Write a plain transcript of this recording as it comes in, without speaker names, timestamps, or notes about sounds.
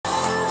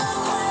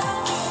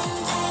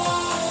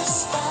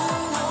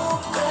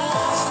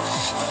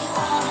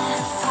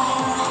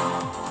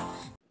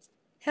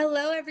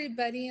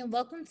everybody, and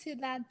welcome to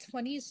that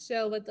 20s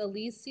show with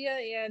Alicia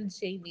and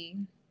Jamie.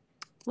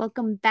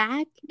 Welcome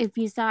back. If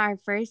you saw our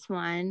first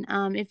one,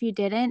 if you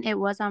didn't, it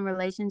was on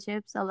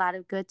relationships, a lot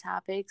of good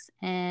topics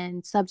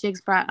and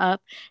subjects brought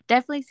up.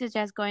 Definitely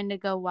suggest going to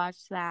go watch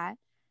that.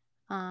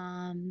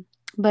 Um,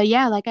 but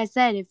yeah, like I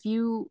said, if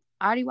you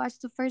already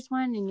watched the first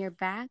one and you're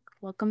back,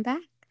 welcome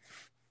back.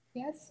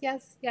 Yes,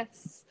 yes,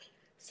 yes.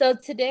 So,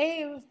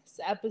 today's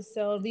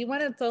episode, we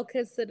want to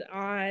focus it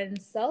on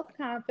self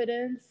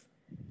confidence.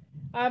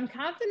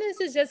 Confidence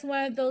is just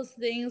one of those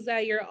things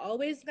that you're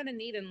always going to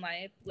need in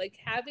life. Like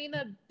having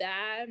a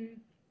bad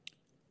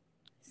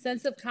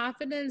sense of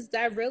confidence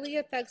that really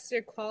affects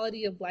your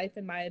quality of life,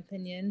 in my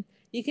opinion.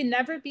 You can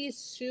never be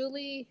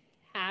truly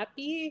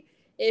happy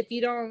if you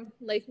don't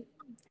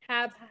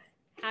have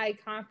high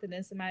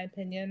confidence, in my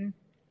opinion.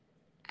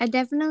 I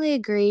definitely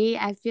agree.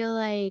 I feel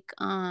like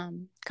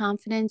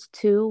confidence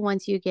too,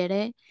 once you get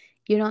it,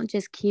 you don't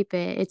just keep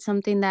it. It's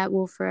something that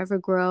will forever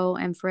grow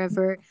and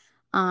forever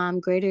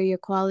greater your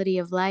quality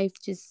of life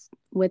just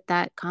with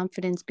that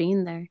confidence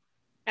being there.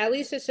 At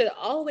least it should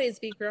always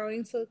be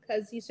growing, so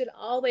because you should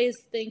always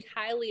think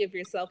highly of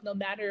yourself, no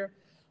matter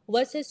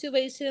what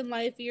situation in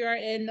life you are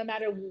in, no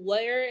matter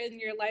where in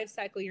your life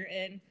cycle you're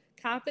in.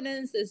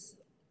 Confidence is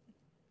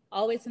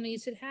always something you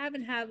should have,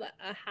 and have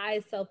a high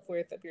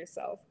self-worth of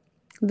yourself.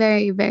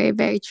 Very, very,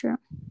 very true.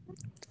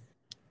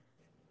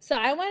 So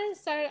I want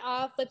to start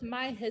off with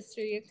my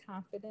history of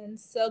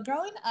confidence. So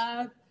growing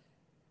up,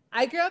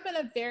 I grew up in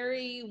a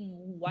very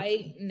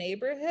white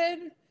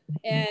neighborhood,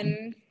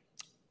 and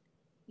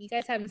you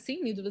guys haven't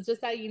seen me, but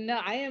just that you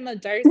know, I am a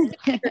dark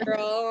skinned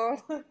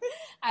girl.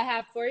 I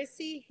have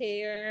 4C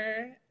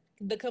hair,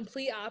 the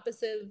complete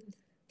opposite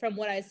from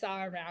what I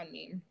saw around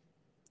me.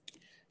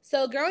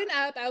 So growing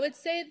up, I would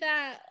say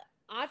that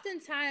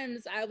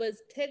oftentimes I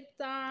was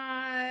picked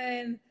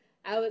on.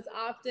 I was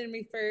often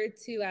referred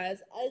to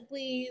as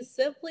ugly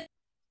simply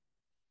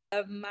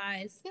of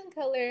my skin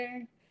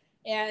color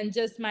and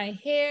just my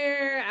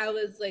hair. I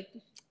was like,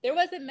 there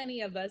wasn't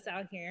many of us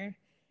out here,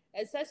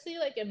 especially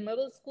like in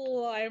middle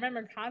school. I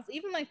remember constantly,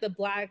 even like the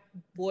black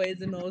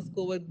boys in middle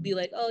school would be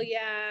like, oh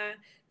yeah,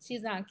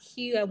 she's not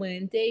cute. I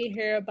wouldn't date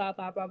her, blah,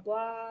 blah, blah,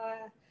 blah.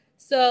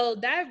 So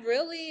that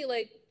really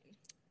like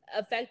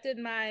affected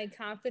my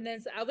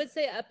confidence, I would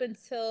say, up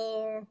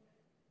until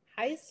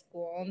high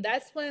school. And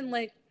that's when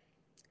like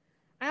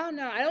I don't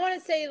know. I don't want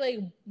to say like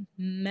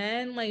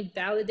men like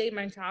validate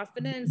my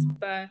confidence,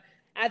 but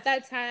at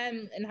that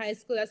time in high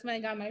school, that's when I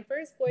got my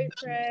first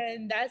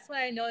boyfriend. That's when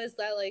I noticed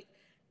that like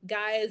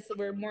guys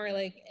were more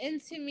like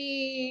into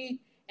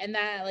me, and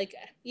that like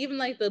even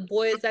like the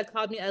boys that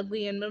called me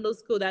ugly in middle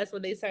school, that's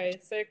when they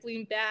started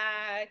circling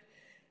back,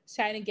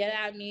 trying to get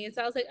at me.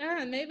 So I was like,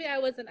 maybe I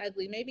wasn't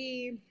ugly.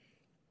 Maybe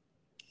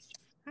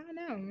I don't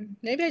know.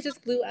 Maybe I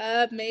just blew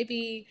up.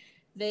 Maybe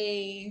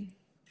they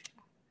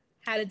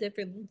had a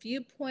different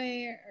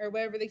viewpoint or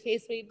whatever the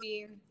case may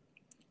be.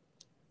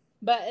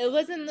 But it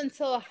wasn't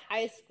until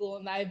high school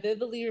and I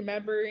vividly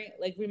remember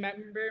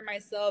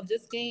myself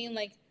just gaining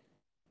like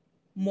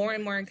more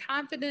and more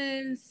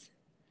confidence.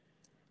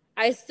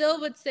 I still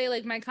would say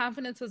like my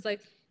confidence was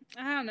like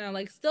I don't know,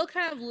 like still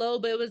kind of low,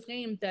 but it was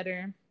getting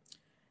better.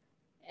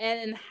 And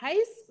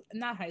in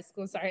not high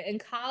school, sorry, in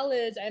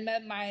college, I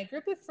met my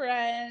group of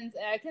friends,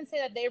 and I can say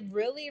that they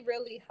really,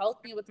 really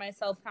helped me with my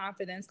self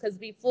confidence. Because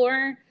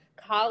before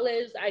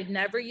college, I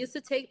never used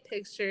to take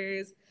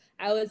pictures.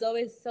 I was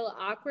always so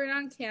awkward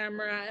on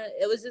camera.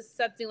 It was just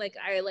something like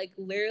I like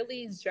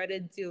literally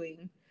dreaded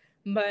doing.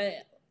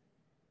 But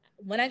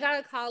when I got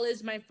to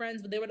college, my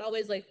friends they would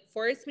always like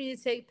force me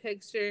to take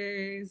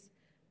pictures.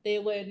 They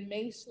would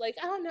like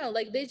I don't know,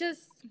 like they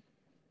just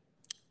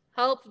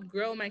helped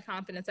grow my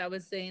confidence, I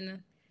was saying.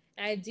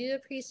 And I do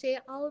appreciate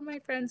all of my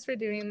friends for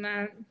doing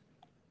that.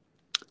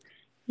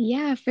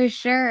 Yeah, for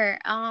sure.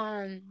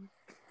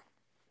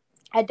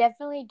 I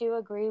definitely do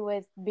agree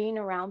with being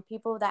around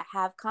people that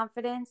have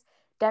confidence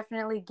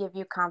definitely give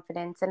you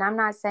confidence. And I'm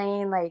not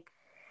saying like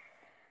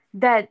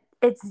that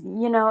it's,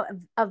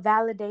 a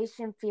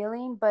validation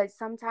feeling, but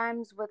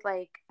sometimes with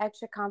like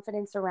extra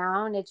confidence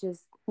around, it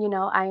just,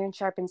 iron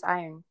sharpens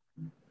iron.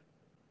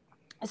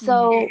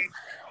 So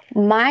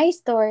Mm-hmm. my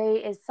story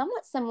is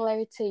somewhat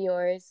similar to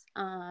yours.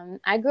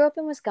 I grew up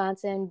in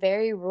Wisconsin,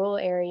 very rural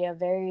area,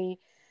 very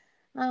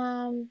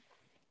um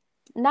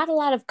not a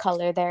lot of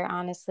color there,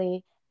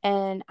 honestly.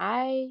 And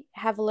I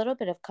have a little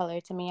bit of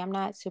color to me. I'm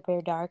not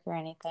super dark or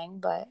anything,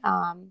 but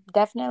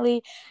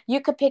definitely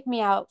you could pick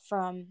me out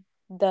from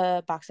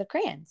the box of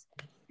crayons.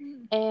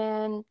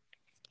 And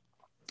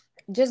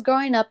just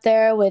growing up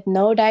there with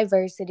no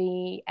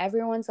diversity,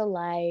 everyone's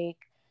alike.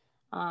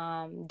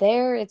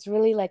 There, it's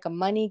really like a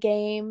money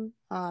game.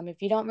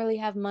 If you don't really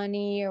have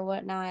money or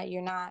whatnot,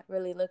 you're not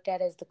really looked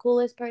at as the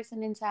coolest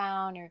person in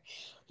town, or,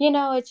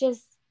 it's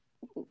just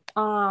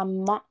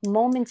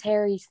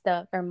momentary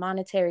stuff or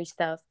monetary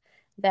stuff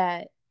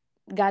that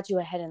got you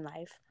ahead in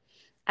life.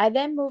 I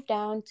then moved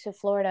down to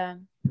Florida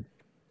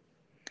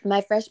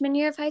my freshman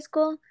year of high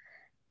school,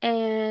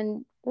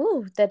 and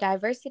ooh, the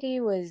diversity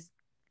was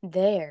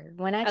there.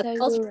 When I A tell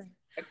culture you,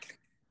 shock.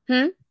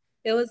 hmm?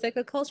 It was like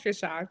a culture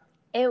shock.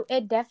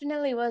 It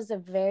definitely was a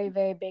very,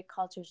 very big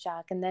culture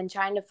shock. And then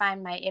trying to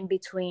find my in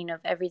between of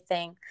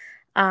everything.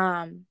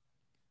 Um,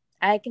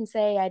 I can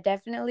say I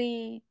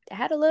definitely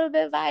had a little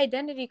bit of an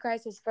identity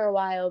crisis for a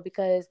while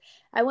because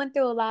I went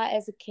through a lot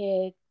as a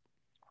kid,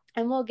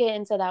 and we'll get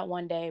into that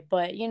one day.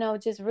 But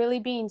just really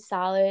being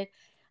solid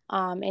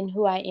in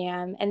who I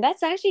am, and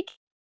that's actually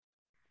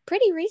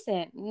pretty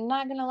recent.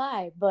 Not gonna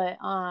lie, but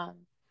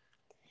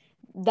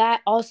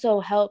that also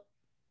helped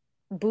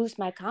boost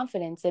my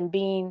confidence and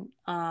being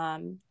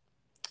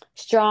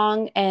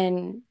strong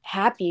and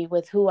happy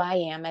with who I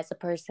am as a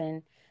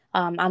person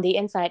on the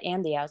inside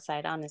and the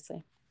outside,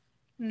 honestly.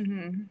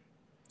 Mm-hmm.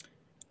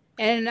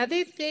 And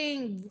another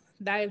thing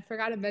that I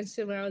forgot to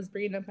mention when I was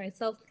bringing up my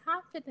self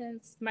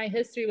confidence, my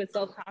history with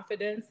self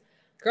confidence.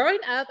 Growing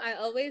up, I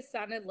always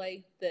sounded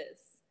like this.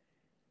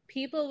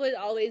 People would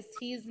always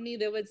tease me.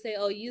 They would say,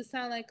 "Oh, you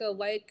sound like a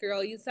white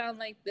girl. You sound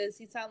like this.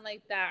 You sound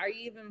like that. Are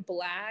you even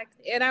black?"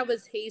 And I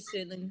was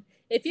Haitian. And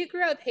if you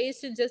grew up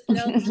Haitian, just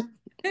know,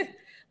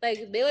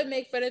 like they would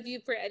make fun of you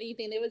for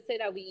anything. They would say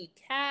that we eat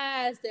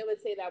cats. They would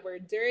say that we're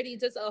dirty.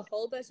 Just a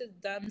whole bunch of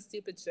dumb,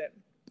 stupid shit.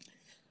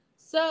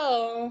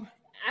 So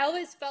I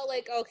always felt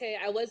like, okay,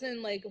 I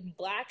wasn't like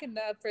black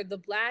enough for the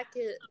black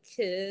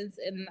kids,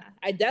 and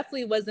I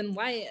definitely wasn't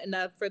white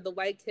enough for the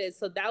white kids.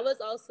 So that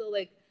was also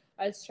like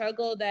a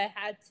struggle that I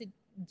had to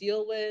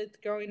deal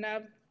with growing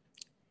up.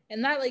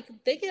 And not like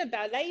thinking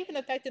about it, that even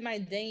affected my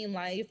dating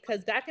life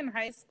because back in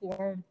high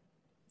school,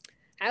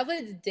 I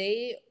would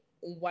date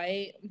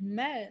white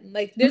men.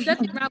 Like, there's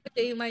nothing wrong with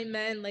dating white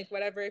men. Like,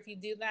 whatever. If you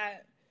do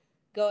that,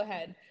 go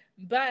ahead.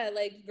 But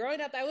like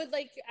growing up, I would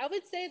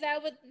say that I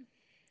would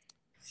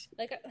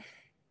like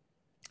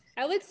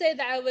I would say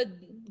that I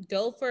would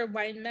go for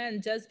white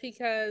men just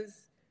because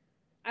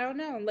I don't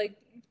know, like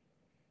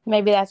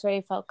Maybe that's where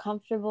you felt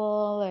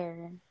comfortable,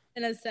 or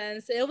in a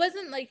sense, it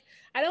wasn't like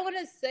I don't want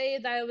to say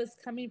that it was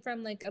coming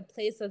from like a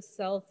place of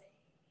self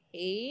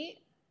hate,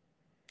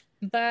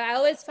 but I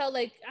always felt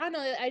like I don't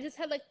know. I just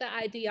had like the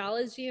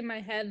ideology in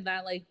my head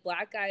that like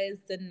black guys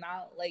did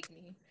not like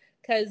me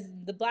because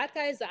the black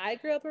guys that I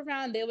grew up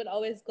around, they would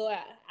always go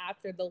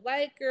after the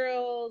white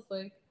girls,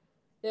 like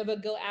they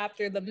would go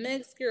after the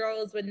mixed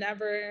girls, but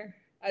never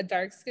a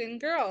dark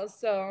skinned girl.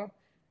 So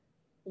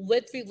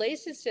with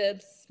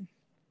relationships,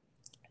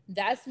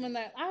 that's when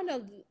I don't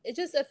know, it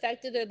just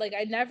affected it. Like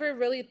I never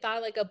really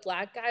thought like a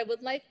black guy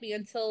would like me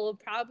until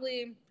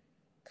probably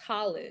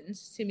college,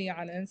 to be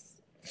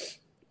honest.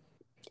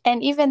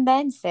 and even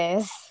then,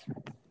 sis.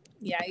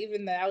 Yeah,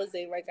 even though I was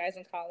dating white guys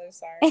in college,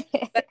 sorry.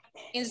 But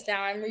I changed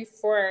now. I'm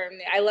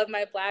reformed. I love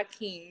my black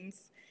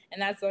kings.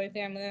 And that's the only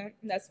thing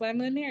that's what I'm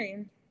gonna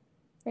marry.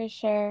 For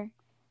sure.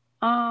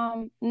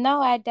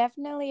 No, I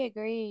definitely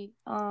agree.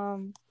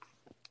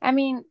 I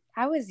mean,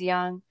 I was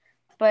young,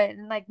 but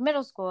in like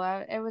middle school,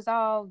 it was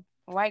all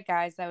white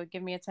guys that would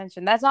give me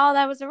attention. That's all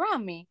that was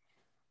around me.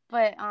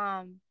 But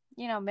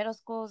middle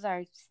schools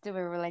are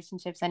stupid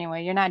relationships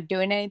anyway. You're not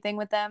doing anything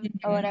with them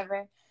or Mhm.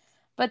 whatever.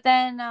 But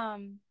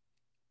then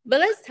But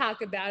let's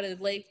talk about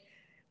it. Like,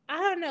 I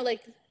don't know,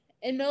 like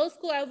in middle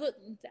school I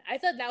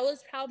thought that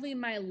was probably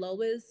my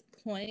lowest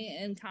point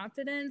in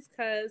confidence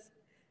because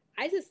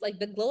I just like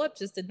the glow up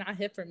just did not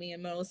hit for me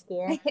in middle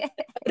school.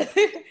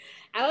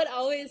 I would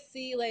always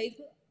see like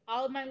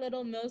all of my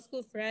little middle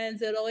school friends,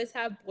 they would always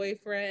have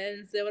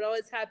boyfriends, they would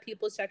always have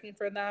people checking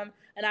for them,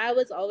 and I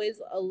was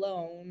always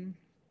alone,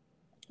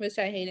 which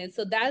I hated.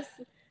 So that.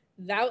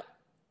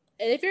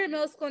 And if you're in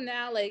middle school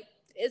now, like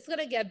it's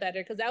gonna get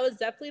better because that was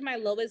definitely my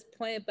lowest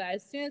point. But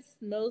as soon as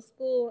middle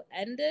school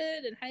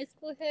ended and high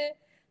school hit,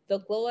 the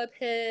glow up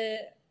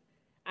hit.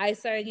 I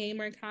started gaining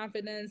more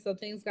confidence, so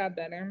things got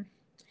better.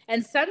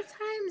 And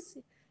sometimes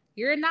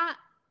you're not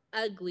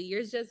ugly;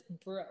 you're just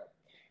broke.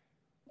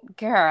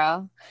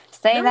 girl,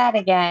 say No, that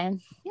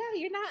again. yeah,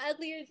 you're not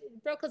ugly, you're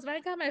broke. Because when I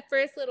got my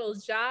first little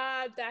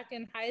job back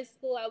in high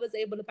school, I was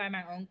able to buy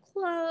my own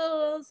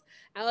clothes.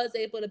 I was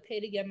able to pay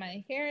to get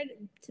my hair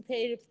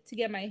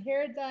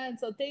done.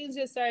 So things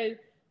just started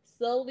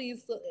slowly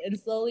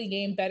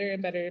getting better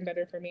and better and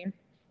better for me.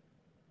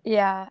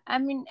 Yeah, I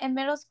mean, in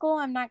middle school,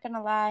 I'm not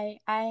gonna lie,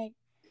 I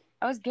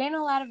was getting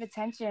a lot of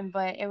attention,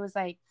 but it was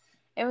a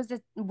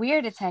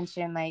weird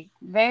attention, like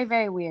very,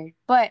 very weird.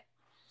 But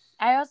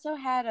I also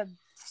had a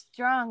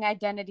strong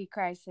identity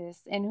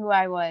crisis in who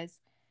I was.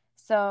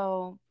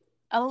 So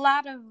a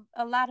lot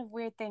of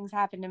weird things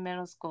happened in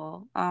middle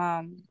school.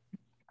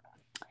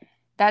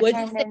 That Would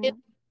you turned say in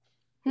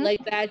hmm?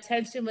 like that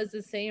attention was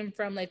the same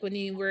from like when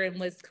you were in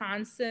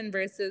Wisconsin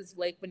versus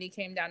like when you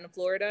came down to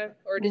Florida,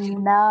 or did you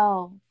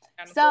No. come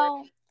down to Florida?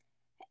 So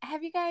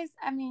have you guys,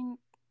 I mean,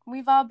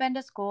 we've all been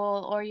to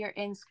school or you're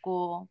in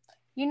school.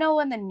 You know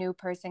when the new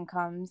person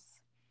comes,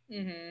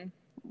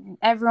 Mm-hmm.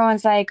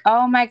 everyone's like,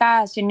 "Oh my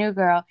gosh, a new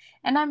girl."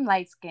 And I'm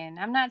light skinned.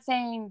 I'm not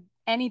saying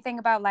anything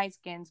about light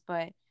skins,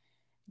 but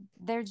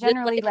they're Just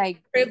generally like like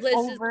privilege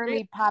is real.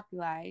 overly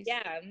popularized.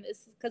 Yeah,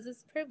 it's because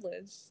it's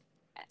privilege.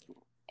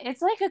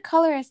 it's like a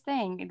colorist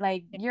thing.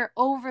 Like you're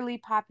overly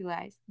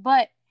popularized,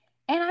 and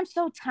I'm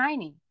so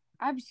tiny.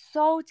 I'm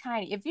so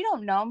tiny. If you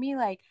don't know me,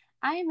 like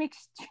I am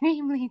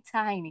extremely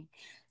tiny.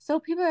 So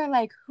people are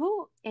like,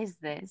 "Who is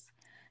this?"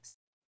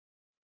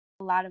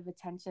 A lot of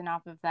attention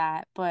off of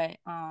that, but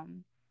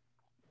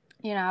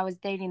I was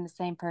dating the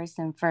same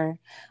person for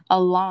a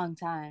long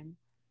time.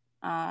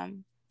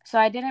 So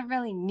I didn't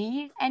really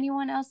need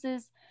anyone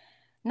else's,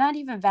 not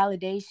even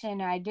validation,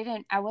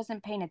 or I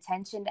wasn't paying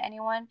attention to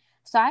anyone.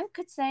 So I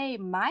could say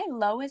my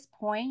lowest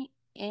point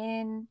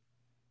in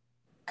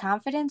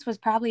confidence was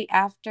probably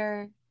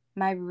after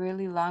my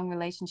really long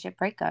relationship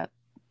breakup.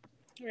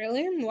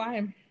 Really?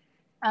 Why?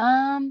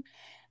 Um,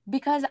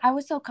 because I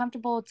was so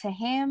comfortable to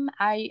him.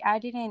 I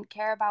didn't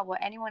care about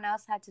what anyone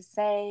else had to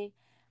say.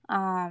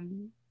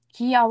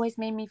 He always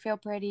made me feel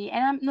pretty.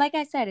 And I'm like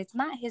I said, it's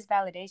not his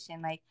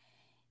validation. Like,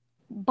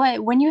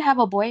 but when you have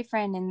a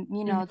boyfriend and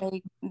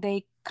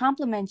they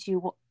compliment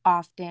you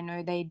often,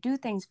 or they do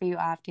things for you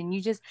often,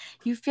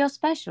 you feel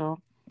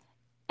special.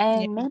 Yeah.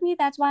 And maybe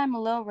that's why I'm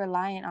a little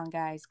reliant on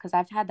guys, because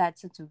I've had that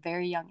since a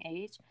very young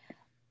age.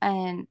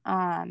 And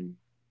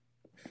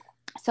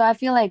so I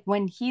feel like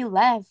when he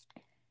left,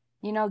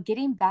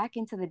 getting back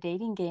into the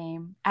dating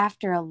game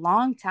after a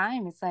long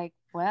time, it's like,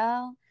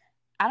 well,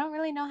 I don't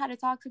really know how to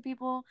talk to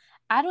people.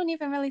 I don't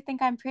even really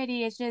think I'm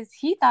pretty. It's just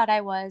he thought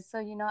I was.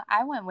 So,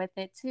 I went with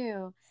it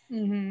too.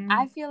 Mm-hmm.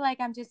 I feel like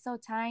I'm just so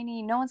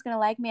tiny. No one's going to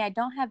like me. I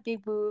don't have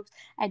big boobs.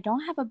 I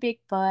don't have a big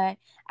butt.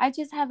 I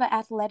just have an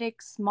athletic,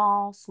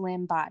 small,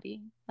 slim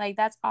body. Like,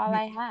 that's all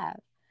I have.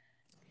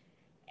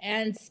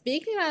 And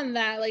speaking on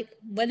that, like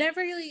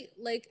whenever you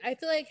like, I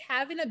feel like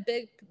having a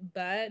big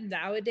butt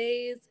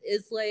nowadays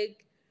is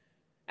like,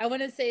 I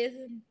want to say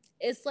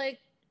it's like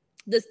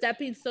the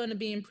stepping stone to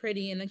being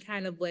pretty in a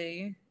kind of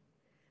way.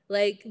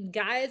 Like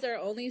guys are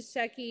only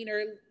checking,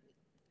 or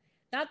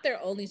not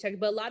they're only checking,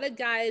 but a lot of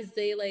guys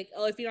they like,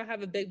 oh, if you don't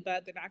have a big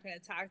butt, they're not going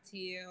to talk to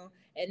you.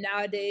 And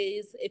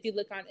nowadays, if you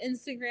look on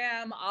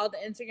Instagram, all the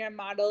Instagram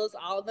models,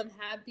 all of them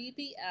have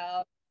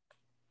BBL.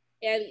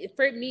 And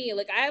for me,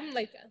 like I'm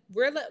like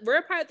we're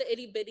a part of the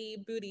itty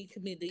bitty booty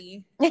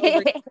community over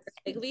here.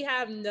 Like we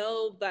have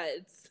no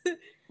butts,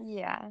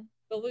 Yeah.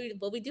 but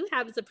what we do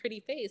have is a pretty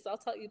face. I'll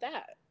tell you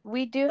that.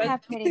 We do But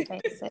have pretty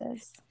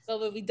faces.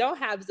 but what we don't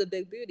have is a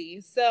big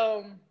booty.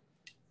 So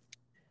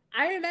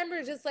I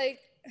remember just like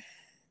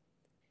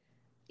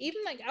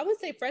even like I would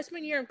say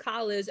freshman year of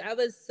college, I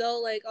was so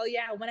like, oh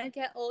yeah, when I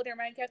get older,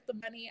 when I get the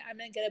money, I'm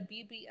gonna get a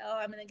BBL.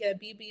 I'm gonna get a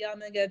BBL. I'm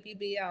gonna get a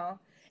BBL.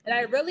 And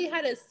I really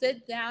had to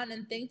sit down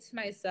and think to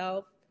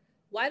myself,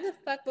 why the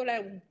fuck would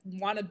I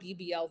want a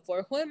BBL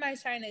for? Who am I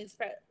trying to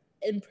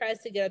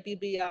impress to get a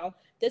BBL?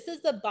 This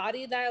is the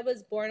body that I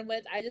was born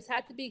with. I just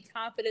had to be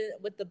confident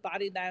with the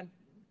body that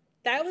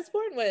I was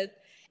born with.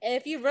 And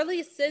if you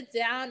really sit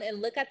down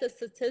and look at the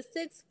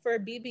statistics for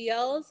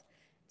BBLs,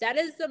 that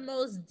is the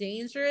most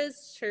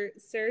dangerous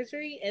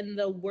surgery in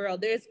the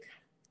world. There's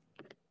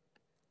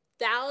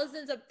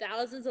thousands of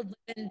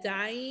women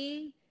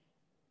dying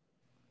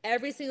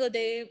every single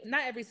day.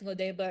 Not every single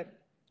day, but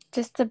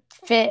Just to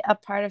fit a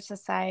part of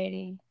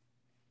society.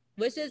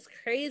 which is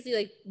crazy.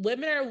 Like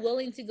women are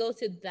willing to go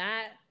to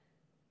that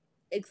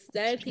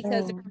extent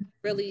because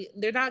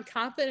they're not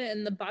confident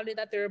in the body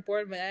that they were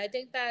born with. I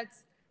think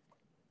that's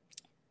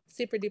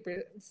super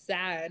duper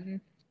sad.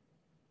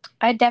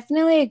 I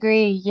definitely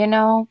agree.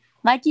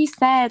 Like you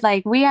said,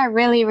 like we are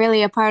really,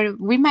 really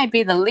we might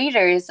be the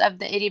leaders of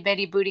the Itty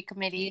Bitty Booty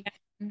Committee,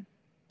 Yeah.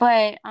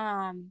 but,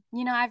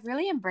 I've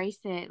really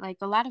embraced it. Like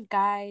a lot of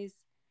guys,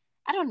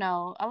 I don't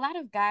know, a lot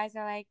of guys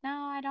are like, no,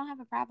 I don't have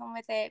a problem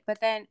with it. But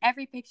then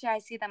every picture I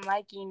see them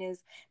liking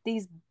is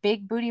these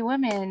big booty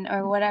women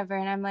or whatever.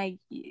 And I'm like,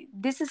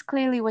 this is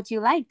clearly what you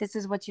like. This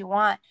is what you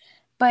want.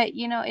 But,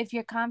 if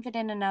you're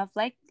confident enough,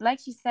 like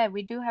she said,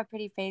 we do have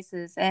pretty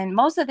faces. And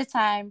most of the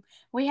time,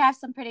 we have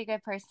some pretty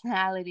good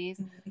personalities.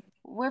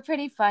 We're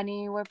pretty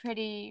funny.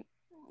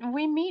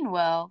 We mean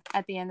well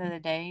at the end of the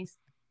day.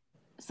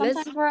 This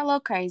Sometimes we're a little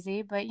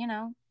crazy, but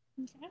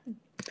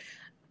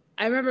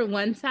I remember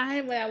one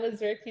time when I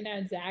was working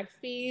at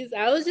Zaxby's,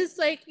 I was just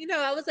like,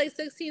 I was like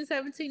 16,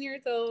 17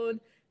 years old,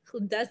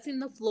 dusting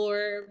the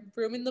floor,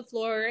 brooming the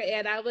floor,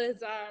 and I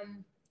was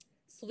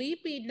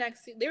sleeping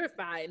next to, they were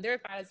fine. They were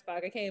fine as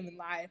fuck. I can't even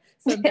lie.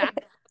 Some guys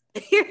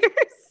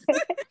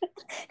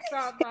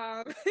from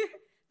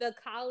the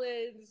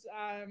college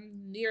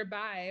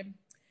nearby.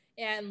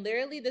 And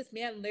literally, this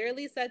man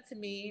literally said to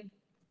me,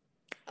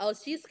 oh,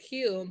 she's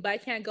cute, but I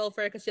can't go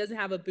for her because she doesn't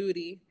have a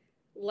booty.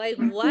 Like,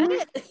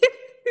 what?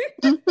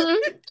 When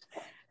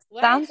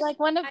I Sounds like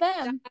one of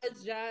them. got a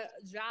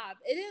job,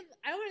 it didn't.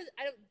 I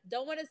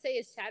don't want to say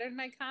it shattered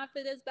my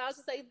confidence, but I was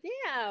just like,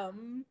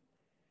 damn,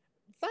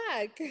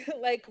 fuck.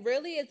 Like,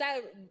 really? Is that?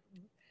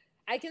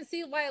 I can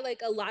see why,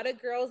 like, a lot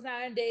of girls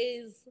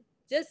nowadays,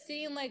 just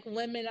seeing like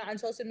women on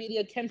social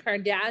media, Kim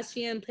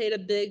Kardashian played a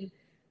big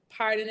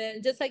part in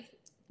it. Just like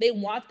they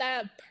want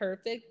that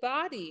perfect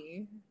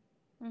body.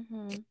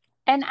 Mm-hmm.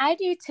 And I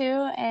do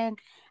too. And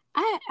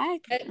I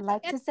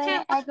like to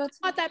say I go to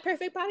want that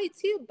perfect body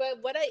too, but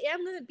what I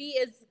am gonna be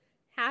is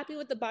happy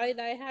with the body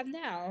that I have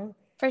now.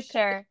 for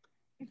sure.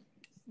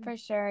 For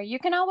sure. You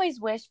can always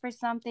wish for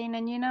something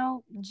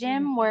and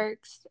gym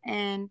works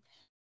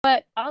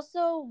but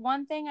also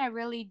one thing I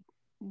really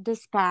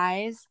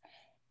despise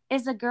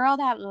is a girl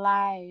that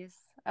lies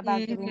about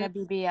getting a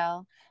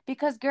BBL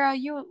because girl,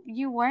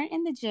 you weren't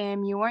in the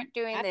gym, you weren't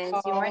doing this,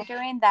 you weren't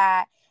doing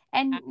that,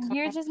 and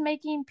you're just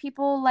making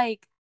people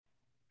like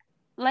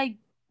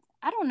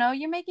I don't know,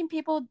 you're making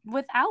people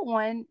without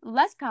one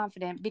less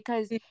confident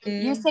because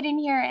you're sitting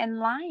here and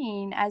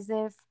lying as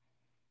if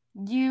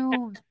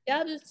you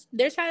yeah,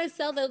 they're trying to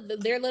sell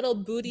their little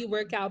booty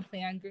workout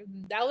plan.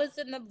 That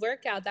wasn't a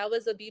workout. That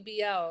was a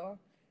BBL.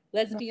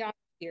 Let's be honest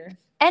here.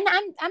 And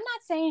I'm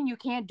not saying you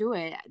can't do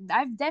it.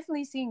 I've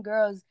definitely seen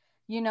girls,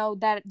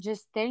 that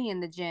just stay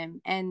in the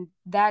gym and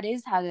that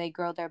is how they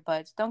grow their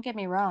butts. Don't get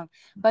me wrong.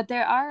 But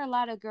there are a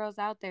lot of girls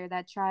out there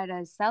that try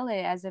to sell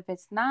it as if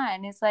it's not.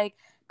 And it's like,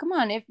 come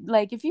on, if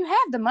you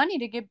have the money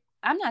to get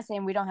I'm not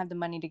saying we don't have the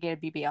money to get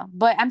a BBL,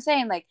 but I'm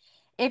saying like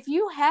if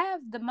you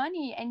have the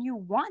money and you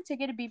want to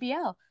get a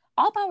BBL,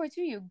 all power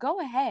to you. Go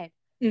ahead.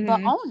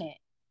 But own it.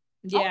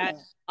 Yeah. Own it.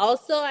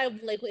 Also, I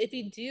like if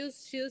you do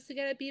choose to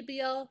get a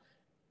BBL,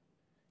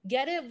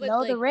 get it with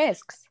Know the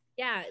risks.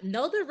 Yeah,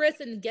 know the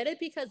risks and get it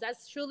because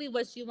that's truly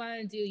what you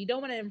want to do. You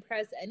don't want to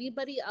impress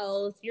anybody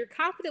else. You're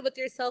confident with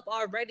yourself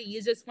already.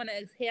 You just want to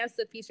enhance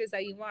the features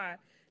that you want,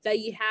 that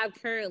you have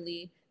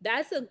currently.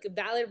 That's a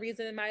valid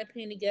reason, in my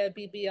opinion, to get a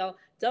BBL.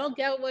 Don't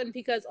get one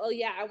because, oh,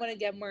 yeah, I want to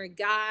get more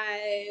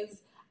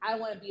guys. I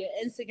want to be an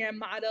Instagram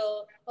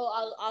model.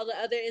 Oh, all the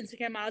other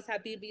Instagram models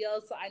have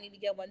BBLs, so I need to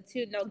get one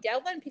too. No,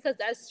 get one because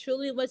that's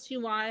truly what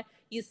you want.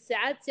 You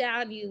sat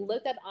down, you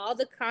looked at all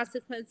the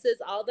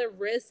consequences, all the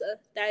risks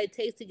that it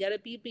takes to get a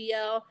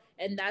BBL,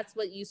 and that's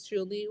what you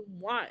truly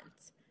want.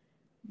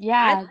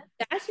 Yeah.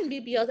 Fashion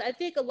BBLs. I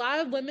think a lot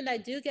of women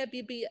that get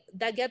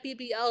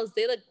BBLs,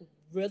 they look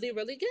really,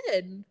 really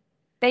good.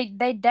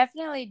 They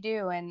definitely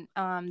do, and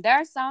there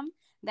are some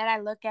that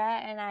I look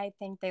at and I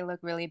think they look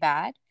really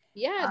bad.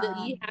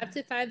 Yeah, you have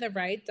to find the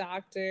right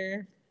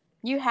doctor.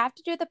 You have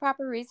to do the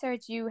proper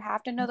research. You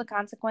have to know the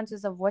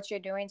consequences of what you're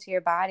doing to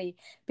your body,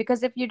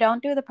 because if you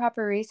don't do the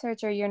proper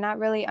research or you're not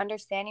really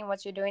understanding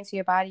what you're doing to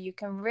your body, you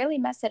can really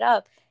mess it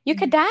up. You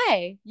could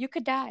die. You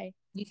could die.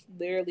 You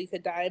literally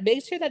could die.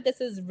 Make sure that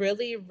this is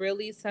really,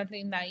 really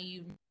something that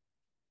you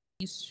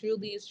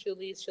truly,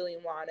 truly, truly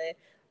want it.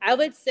 I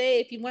would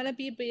say if you want a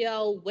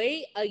BBL,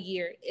 wait a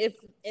year. If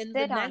in the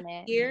Sit next on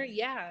it. year,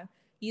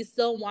 you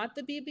still want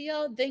the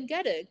BBL, then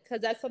get it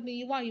because that's something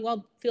you want. You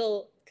won't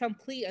feel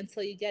complete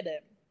until you get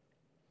it.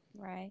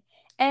 Right.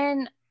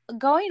 And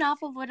going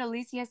off of what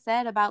Alicia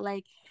said about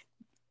like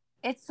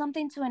it's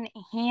something to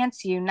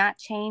enhance you, not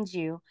change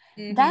you.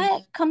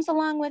 That comes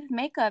along with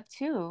makeup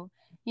too.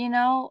 You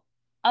know,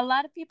 a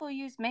lot of people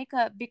use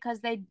makeup because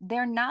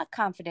they're not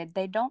confident.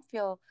 They don't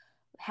feel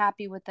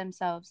happy with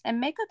themselves. And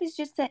makeup is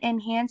just to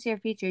enhance your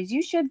features.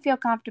 You should feel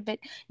comfortable.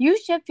 You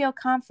should feel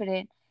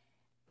confident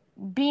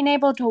being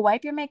able to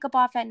wipe your makeup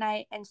off at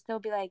night and still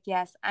be like,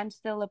 "Yes, I'm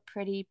still a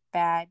pretty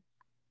bad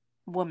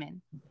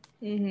woman."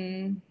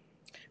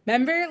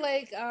 Remember,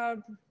 like,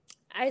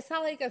 I saw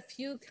like a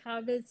few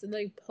comments and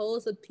like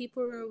posts of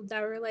people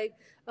that were like,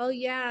 "Oh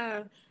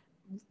yeah,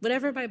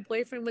 whenever my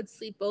boyfriend would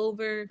sleep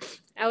over,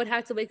 I would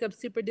have to wake up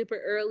super duper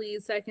early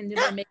so I can do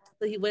my makeup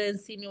so he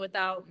wouldn't see me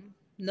without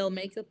no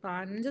makeup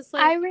on." And just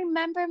like, I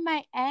remember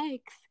my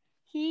ex.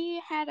 He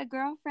had a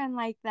girlfriend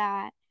like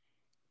that.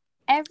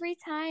 Every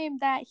time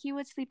that he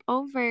would sleep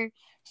over,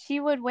 she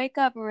would wake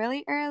up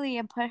really early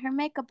and put her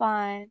makeup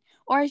on,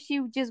 or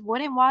she just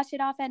wouldn't wash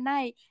it off at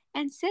night.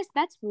 And sis,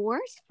 that's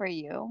worse for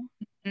you.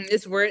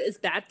 it's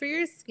bad for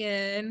your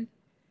skin.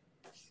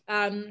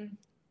 Um,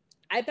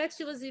 I bet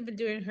she wasn't even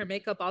doing her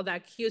makeup all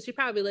that cute. She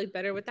probably looked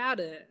better without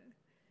it.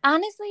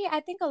 Honestly,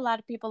 I think a lot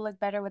of people look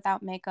better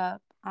without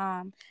makeup.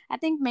 I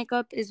think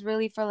makeup is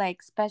really for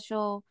like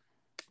special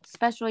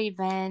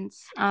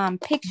events,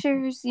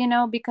 pictures,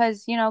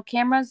 because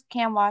cameras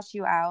can wash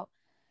you out.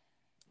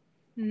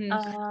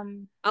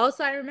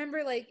 Also, I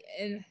remember like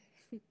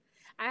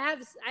I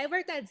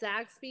worked at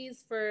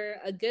Zaxby's for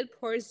a good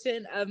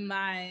portion of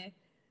my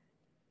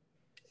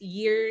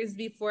years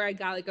before I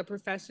got like a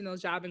professional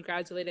job and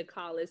graduated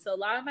college. So a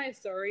lot of my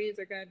stories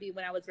are gonna be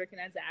when I was working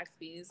at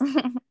Zaxby's.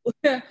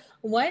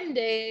 One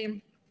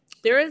day,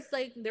 there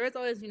was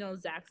always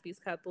Zaxby's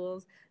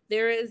couples.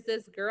 There is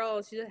this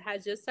girl. She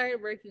had just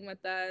started working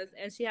with us,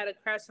 and she had a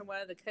crush on one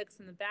of the cooks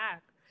in the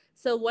back.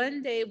 So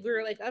one day we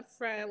were like up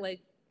front, like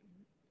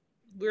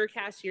we were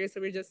cashiers,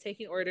 so we were just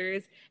taking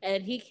orders.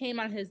 And he came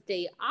on his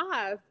day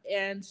off,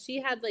 and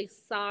she had like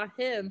saw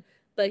him,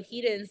 but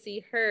he didn't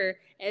see her.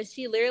 And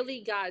she literally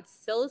got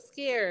so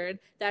scared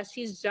that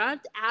she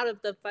jumped out of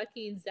the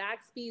fucking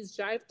Zaxby's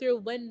drive-through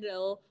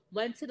window,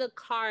 went to the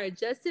car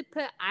just to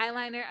put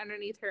eyeliner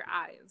underneath her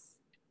eyes.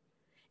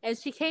 And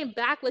she came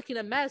back looking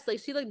a mess. Like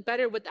she looked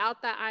better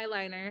without that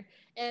eyeliner.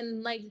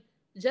 And like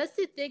just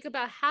to think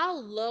about how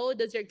low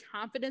does your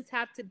confidence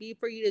have to be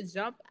for you to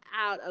jump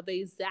out of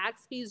a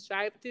Zaxby's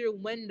drive-through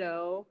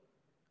window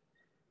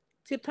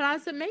to put on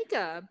some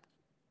makeup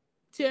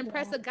to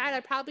impress a guy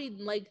that probably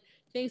like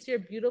thinks you're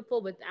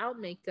beautiful without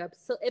makeup.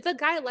 So if a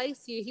guy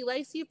likes you, he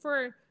likes you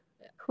for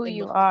Who in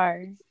you most,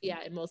 are.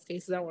 yeah, in most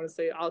cases. I don't want to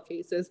say all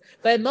cases,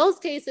 but in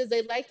most cases,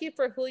 they like you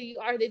for who you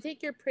are. They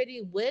think you're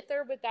pretty with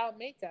or without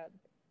makeup.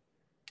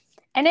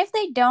 And if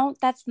they don't,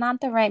 that's not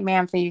the right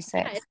man for you,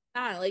 Yeah, sis. it's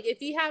not like if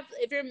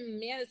your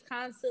man is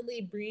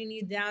constantly bringing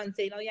you down and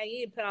saying, "Oh yeah, you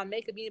need to put on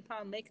makeup, you need to put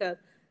on makeup."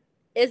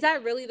 Is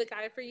that really the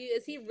guy for you?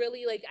 Is he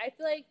really like? I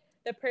feel like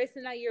the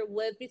person that you're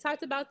with. We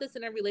talked about this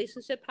in a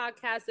relationship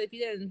podcast. So if you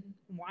didn't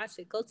watch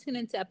it, go tune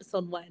into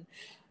episode 1.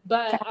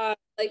 But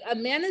like a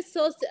man is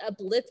supposed to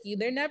uplift you.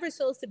 They're never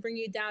supposed to bring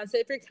you down. So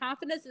if your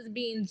confidence is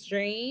being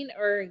drained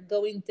or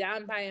going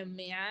down by a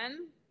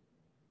man,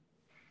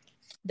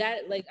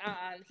 that like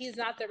he's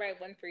not the right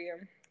one for you.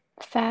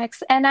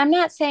 Facts. And I'm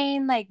not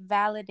saying like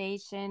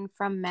validation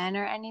from men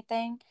or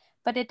anything,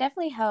 but it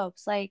definitely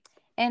helps. Like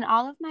in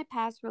all of my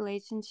past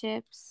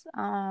relationships,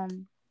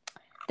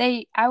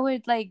 I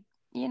would like,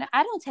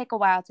 I don't take a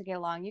while to get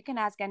along. You can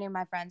ask any of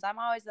my friends. I'm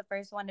always the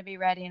first one to be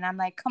ready, and I'm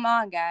like, come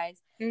on,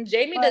 guys.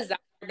 Jamie But does not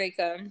wear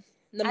makeup.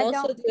 The I most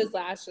don't, she'll do is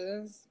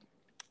lashes.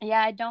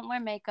 yeah, I don't wear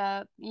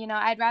makeup.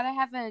 I'd rather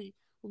have a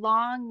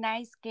long,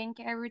 nice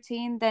skincare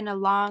routine than a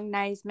long,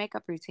 nice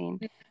makeup routine.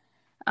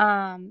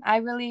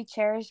 I really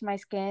cherish my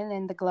skin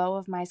and the glow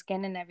of my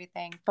skin and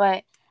everything.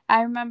 But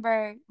I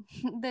remember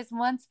this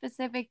one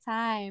specific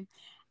time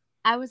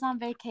I was on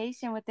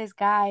vacation with this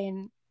guy,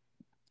 and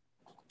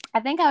I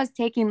think I was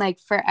taking like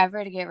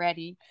forever to get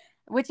ready,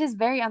 which is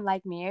very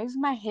unlike me. It was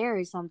my hair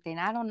or something.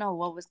 I don't know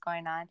what was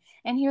going on.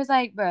 And he was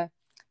like, "Bruh,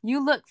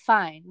 you look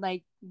fine.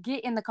 Like,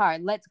 get in the car.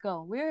 Let's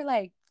go." We were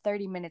like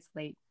 30 minutes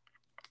late.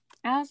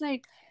 I was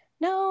like,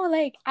 "No,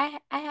 like I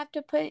have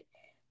to put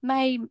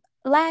my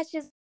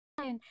lashes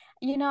on.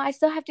 I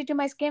still have to do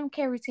my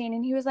skincare routine."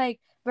 And he was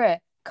like, "Bruh,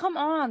 come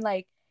on.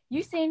 Like,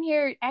 you sitting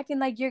here acting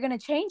like you're going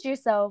to change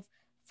yourself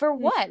for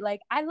what?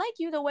 Like, I like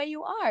you the way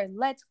you are.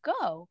 Let's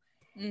go."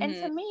 And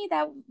to Mm-hmm. me,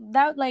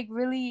 that like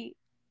really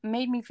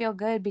made me feel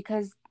good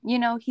because,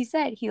 he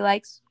said he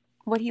likes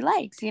what he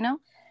likes,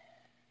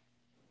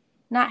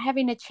 not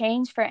having to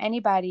change for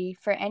anybody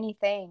for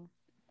anything.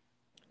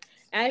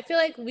 And I feel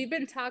like we've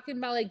been talking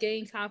about like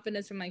getting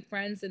confidence from like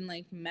friends and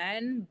like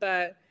men,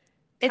 but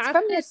It's from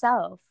confidence,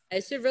 yourself.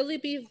 it should really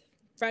be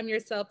from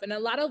yourself. In a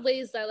lot of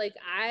ways that like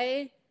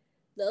a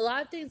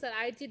lot of things that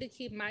I do to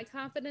keep my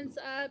confidence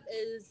up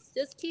is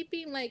just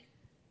keeping like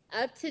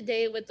up to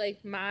date with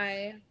like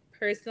my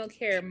personal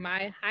care,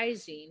 my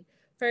hygiene.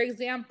 For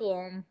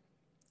example,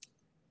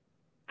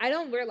 I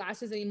don't wear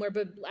lashes anymore,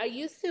 but I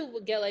used to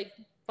get like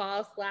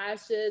false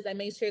lashes. I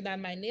made sure that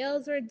my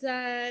nails were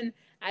done.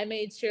 I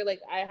made sure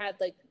like I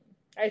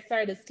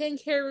started a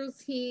skincare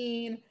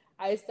routine.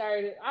 I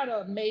don't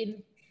know,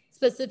 made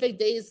specific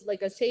days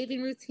like a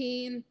shaving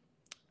routine.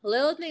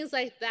 Little things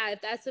like that.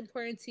 If that's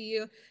important to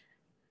you,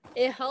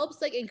 it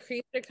helps like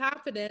increase your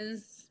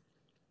confidence.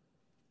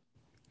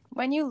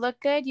 When you look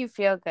good, you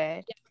feel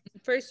good.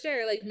 Yeah, for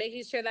sure. Like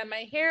making sure that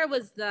my hair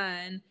was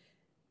done,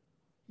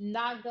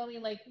 not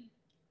going like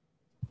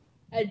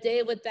a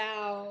day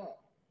without,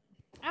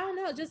 I don't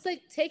know, just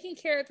like taking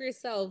care of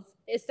yourself.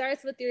 It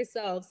starts with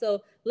yourself.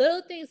 So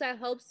little things that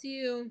helps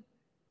you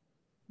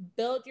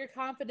build your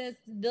confidence,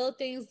 little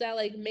things that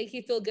like make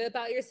you feel good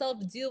about yourself,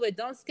 do it.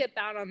 Don't skip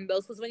out on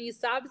those because when you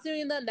stop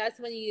doing them, that's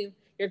when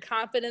your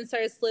confidence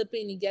starts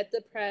slipping, you get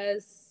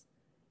depressed,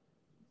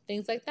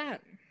 things like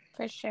that.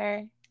 For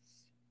sure.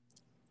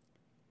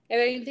 Are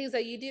there any things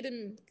that you do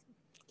to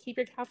keep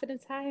your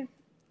confidence high?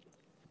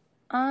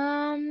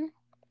 Um,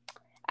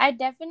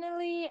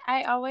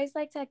 I always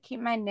like to keep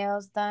my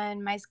nails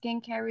done. My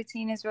skincare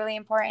routine is really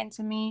important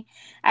to me.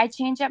 I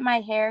change up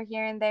my hair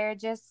here and there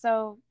just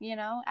so,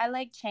 I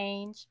like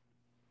change.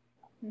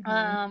 Mm-hmm.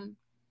 Um,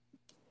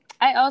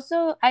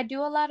 I do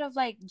a lot of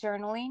like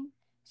journaling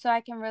so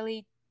I can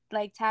really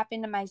like tap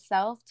into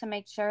myself to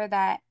make sure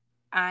that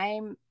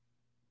I'm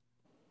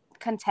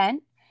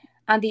content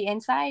on the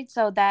inside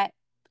so that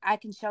I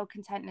can show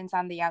contentment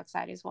on the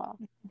outside as well.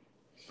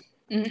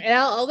 Mm-hmm. And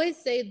I'll always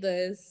say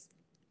this,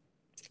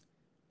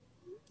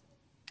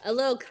 a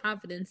little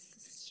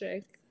confidence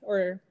trick,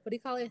 or what do you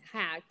call it?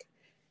 Hack.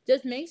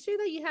 Just make sure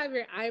that you have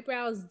your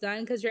eyebrows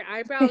done because your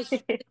eyebrows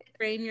truly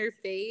frame your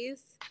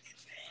face.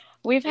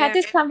 We've had And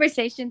this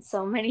conversation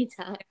so many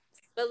times.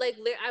 but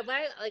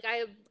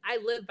I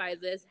live by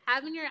this.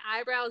 Having your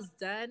eyebrows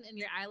done and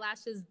your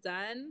eyelashes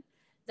done,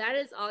 that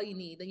is all you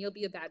need. Then you'll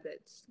be a bad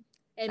bitch.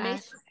 And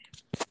make sure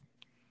Facts.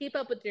 you keep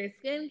up with your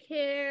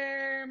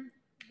skincare.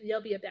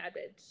 You'll be a bad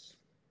bitch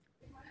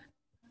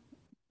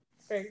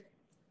for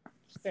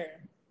sure.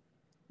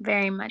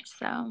 Very much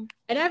so.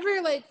 I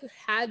never like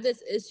had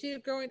this issue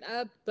growing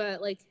up, but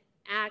like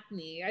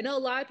acne. I know a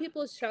lot of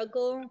people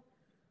struggle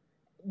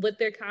with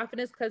their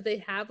confidence because they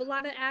have a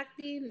lot of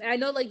acne. I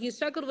know like you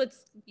struggled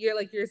with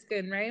your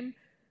skin, right?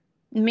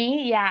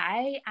 Me, yeah,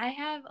 I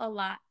have a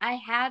lot. I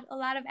had a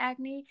lot of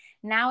acne.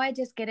 Now I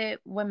just get it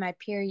when my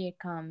period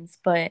comes.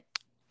 But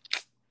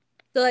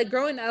So like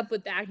growing up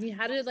with acne,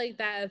 how did like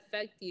that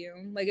affect you?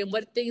 Like, and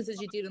what things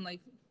did you do to like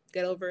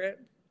get over it?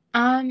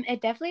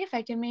 it definitely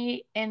affected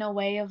me in a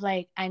way of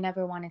like I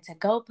never wanted to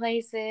go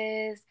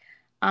places.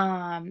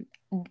 Um,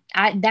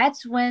 I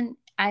that's when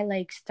I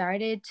like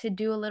started to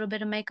do a little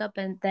bit of makeup,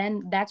 and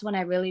then that's when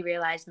I really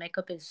realized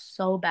makeup is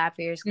so bad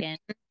for your skin.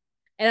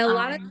 And a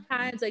lot of Um,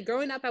 times, like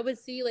growing up, I would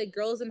see like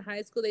girls in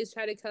high school, they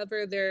try to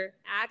cover their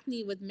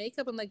acne with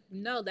makeup. I'm like,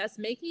 no, that's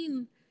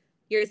making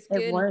your it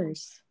skin.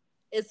 worse.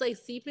 It's like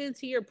seeping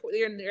into your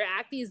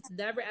acne is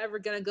never ever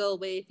gonna go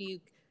away if you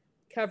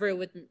cover it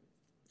with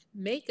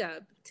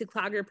makeup to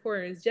clog your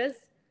pores. Just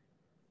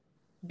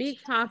be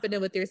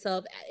confident with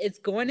yourself. It's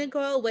going to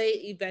go away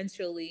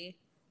eventually.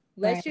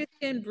 Let Right. your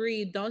skin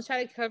breathe. Don't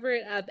try to cover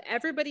it up.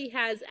 Everybody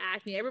has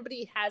acne.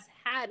 Everybody has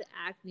had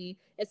acne.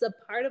 It's a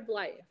part of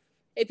life.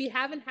 If you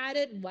haven't had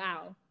it,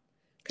 wow.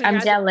 I'm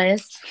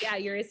Congratulations. jealous. Yeah,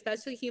 you're a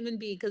special human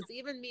being. Because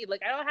even me,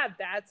 like I don't have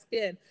bad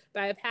skin,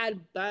 but I've had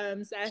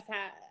bumps.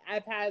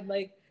 I've had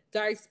like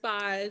dark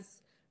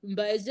spots.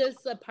 But it's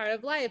just a part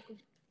of life.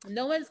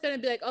 No one's gonna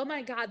be like, oh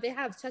my god, they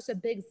have such a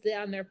big zit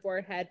on their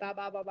forehead. Blah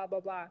blah blah blah blah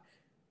blah,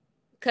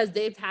 because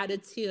they've had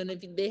it too. And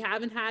if they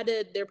haven't had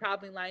it, they're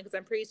probably lying, because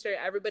I'm pretty sure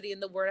everybody in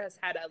the world has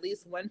had at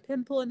least one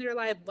pimple in their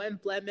life, one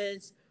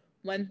blemish,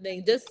 one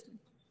thing. Just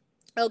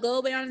it'll go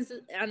away on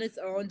its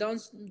own.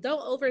 Don't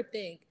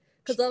overthink,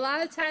 because a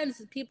lot of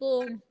times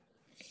people,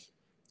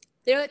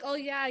 they're like, oh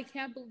yeah, I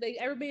can't believe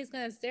everybody's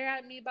gonna stare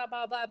at me, blah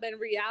blah blah. But in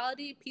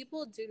reality,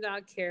 people do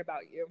not care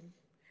about you.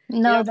 They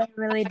No, don't they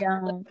really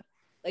don't.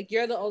 like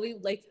you're the only,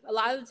 like a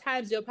lot of the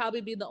times you'll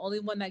probably be the only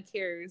one that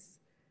cares.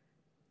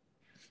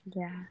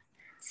 Yeah.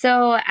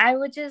 So I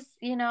would just,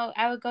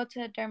 I would go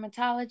to a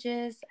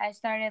dermatologist. I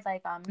started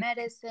like on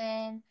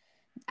medicine.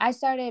 I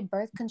started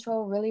birth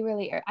control really,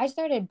 really. I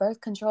started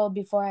birth control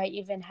before I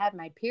even had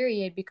my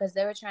period because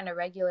they were trying to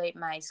regulate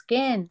my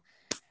skin.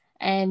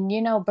 And,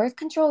 birth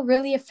control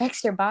really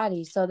affects your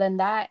body. So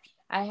then I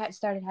had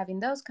started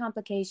having those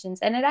complications.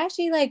 And it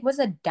actually like was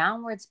a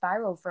downward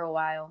spiral for a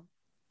while.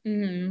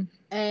 Mm-hmm.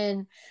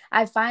 And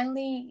I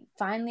finally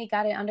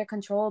got it under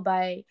control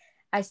by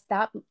I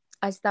stopped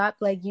I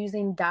stopped like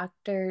using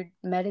doctor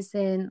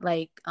medicine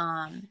like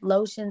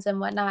lotions and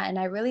whatnot, and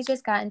I really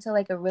just got into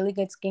like a really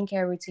good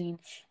skincare routine,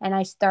 and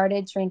I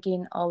started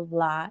drinking a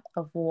lot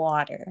of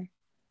water.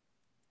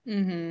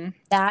 Mm-hmm.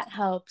 That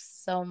helps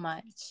so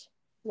much.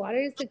 Water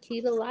is the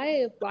key to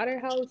life. Water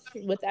helps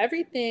with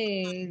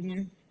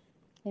everything.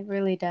 It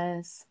really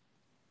does.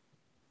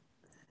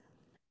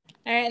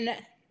 And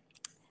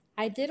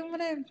I did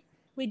want to,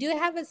 we do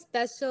have a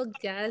special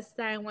guest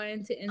that I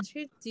wanted to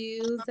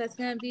introduce that's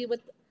going to be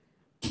with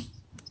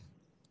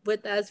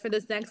us for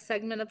this next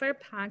segment of our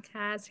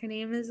podcast. Her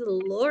name is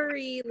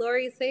Lori.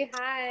 Lori, say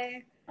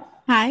hi.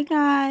 Hi,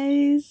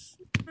 guys.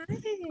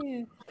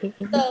 Hi.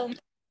 So,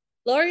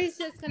 Lori's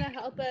just going to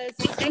help us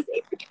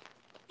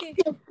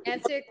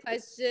answer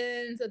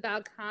questions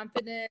about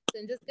confidence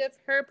and just give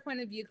her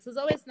point of view, because it's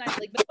always nice.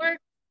 Like, the more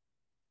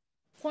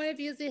point of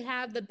views you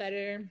have, the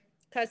better.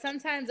 Because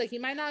sometimes, like, you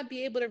might not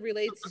be able to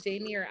relate to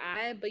Jamie or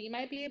I, but you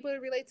might be able to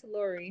relate to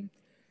Lori.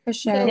 For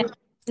sure.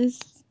 So,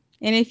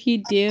 And if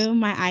you do,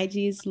 my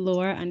IG is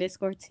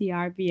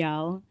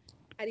Laur_TRBL.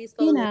 how do you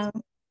spell You Lori? know,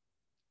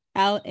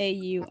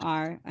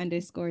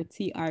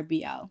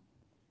 LAUR_TRBL.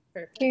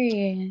 Perfect.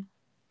 Period.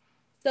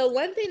 So,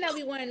 one thing that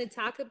we wanted to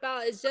talk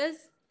about is just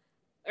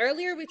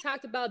earlier we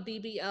talked about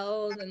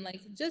BBLs and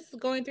like just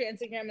going through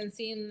Instagram and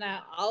seeing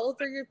that all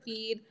over your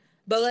feed,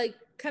 but like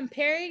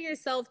comparing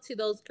yourself to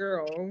those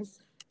girls.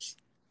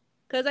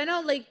 Because I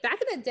know, like, back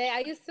in the day, I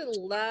used to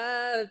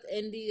love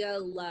India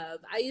Love.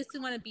 I used to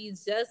want to be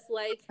just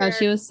like Oh, her.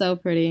 she was so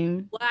pretty.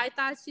 Well, I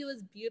thought she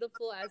was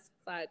beautiful as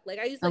fuck. Like,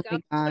 I used to, Oh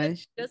like, my I want to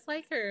gosh. be just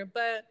like her.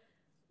 But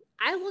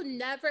I will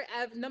never,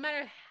 ever, no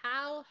matter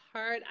how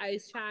hard I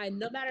try,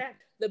 no matter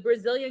the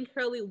Brazilian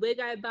curly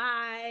wig I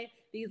buy,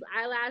 these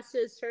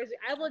eyelashes, church,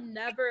 I will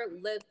never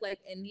look like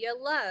India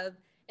Love.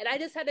 And I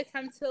just had to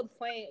come to a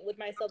point with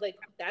myself, like,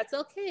 that's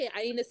okay.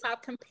 I need to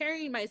stop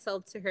comparing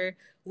myself to her.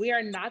 We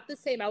are not the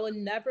same. I will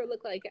never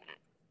look like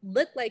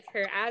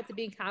her. I have to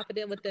be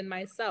confident within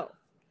myself.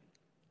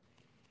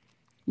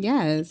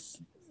 Yes.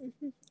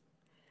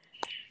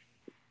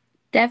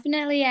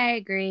 Definitely, I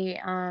agree.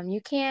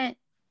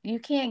 You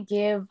can't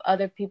give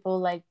other people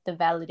like the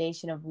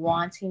validation of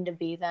wanting to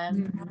be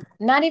them. Mhm.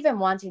 Not even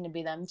wanting to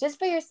be them, just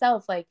for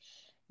yourself. Like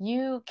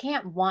you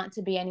can't want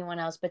to be anyone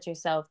else but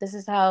yourself. This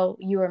is how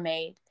you were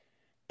made.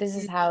 This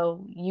is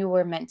how you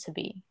were meant to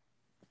be.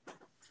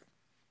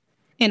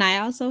 And I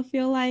also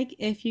feel like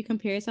if you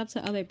compare yourself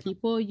to other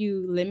people,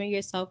 you limit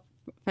yourself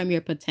from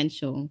your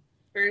potential.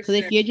 For Because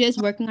sure. if you're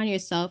just working on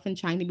yourself and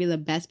trying to be the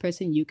best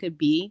person you could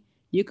be,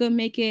 you could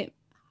make it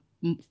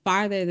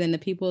farther than the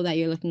people that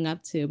you're looking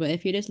up to. But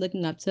if you're just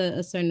looking up to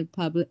a certain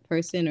public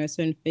person or a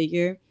certain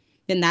figure,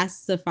 then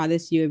that's the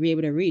farthest you'll be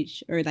able to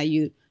reach, or that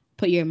you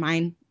put your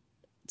mind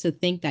to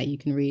think that you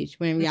can reach.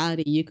 When in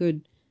reality, you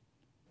could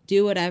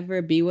do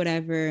whatever, be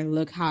whatever,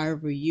 look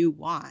however you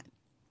want.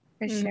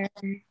 For sure.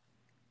 And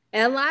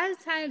a lot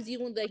of times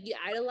you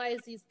idolize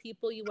these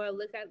people, you want to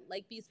look at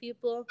like these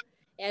people,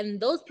 and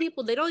those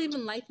people, they don't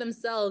even like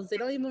themselves. They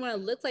don't even want to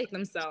look like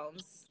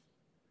themselves.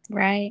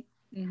 Right.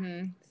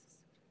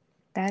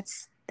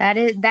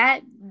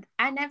 That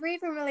I never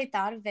even really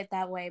thought of it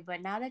that way,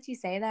 but now that you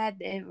say that,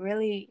 it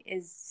really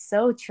is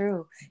so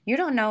true. You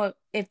don't know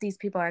if these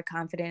people are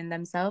confident in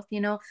themselves.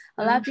 You know,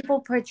 a lot of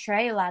people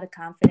portray a lot of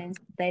confidence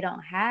they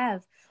don't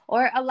have,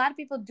 or a lot of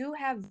people do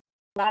have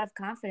a lot of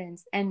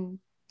confidence, and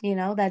you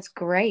know, that's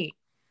great.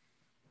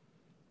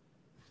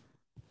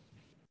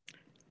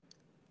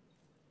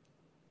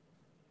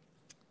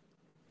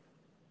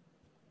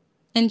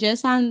 And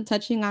just on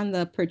touching on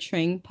the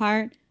portraying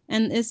part,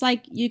 and it's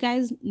like you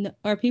guys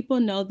or people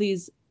know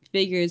these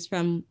figures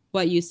from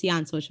what you see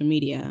on social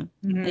media.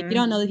 Like you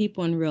don't know the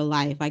people in real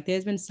life. Like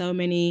there's been so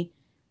many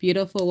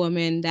beautiful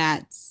women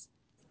that's,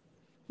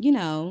 you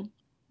know,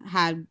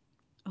 had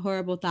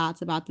horrible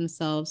thoughts about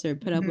themselves or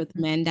put up with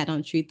men that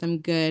don't treat them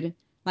good.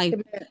 Like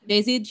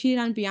Jay-Z cheated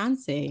on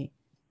Beyonce.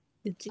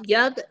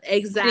 Yep,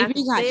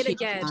 exactly. Say it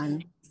again.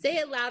 On. Say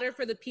it louder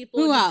for the people.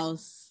 Who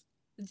else?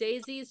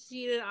 Jay-Z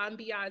cheated on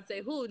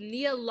Beyonce. Who?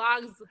 Nia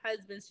Long's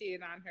husband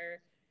cheated on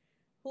her.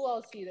 Who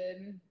else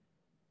cheated?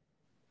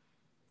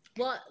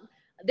 Well,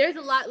 there's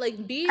a lot.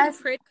 Like being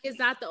pretty is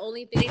not the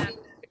only thing that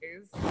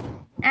matters.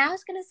 I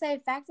was gonna say,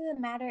 fact of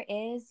the matter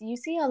is, you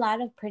see a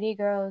lot of pretty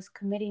girls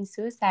committing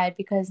suicide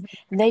because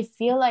they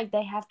feel like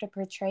they have to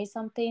portray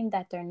something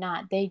that they're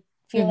not. They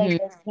feel like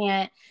they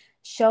can't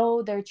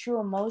show their true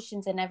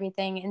emotions and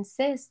everything. And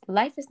sis,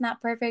 life is not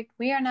perfect.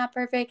 We are not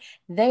perfect.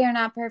 They are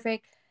not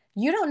perfect.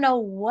 You don't know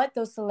what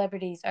those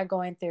celebrities are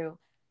going through.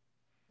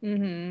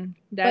 But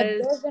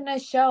they're gonna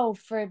show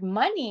for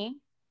money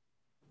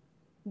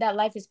that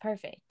life is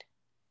perfect.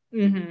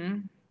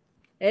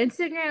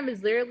 Instagram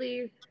is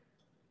literally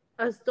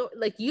a story.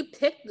 Like you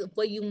pick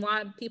what you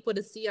want people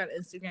to see on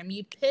Instagram.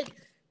 You pick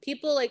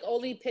people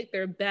only pick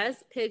their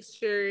best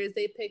pictures.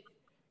 They pick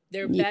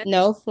their best,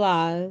 no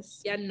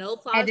flaws. Yeah, no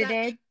flaws.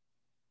 Edited.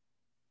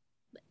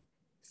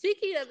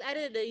 Speaking of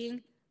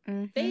editing,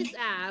 Face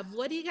App.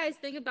 What do you guys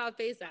think about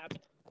Face App?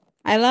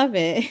 I love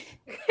it.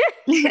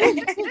 I'm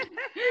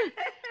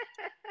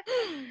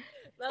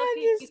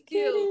just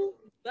kidding.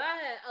 But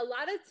a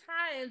lot of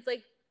times,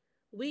 a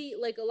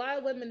lot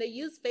of women, they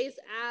use Face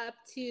App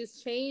to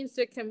change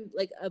their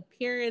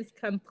appearance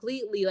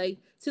completely,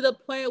 to the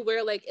point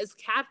where it's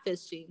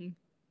catfishing.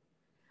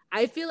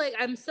 I feel like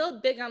I'm so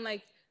big on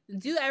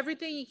do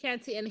everything you can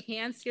to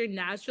enhance your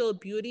natural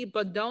beauty,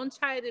 but don't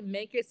try to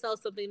make yourself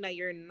something that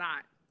you're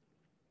not.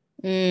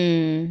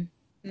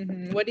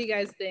 What do you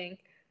guys think?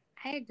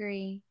 I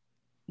agree.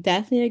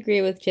 Definitely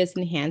agree with just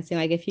enhancing.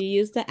 Like if you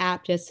use the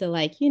app just to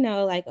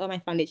oh, my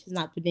foundation's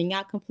not blending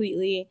out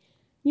completely,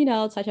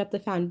 touch up the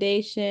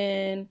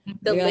foundation.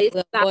 The you're lace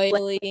a little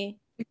oily.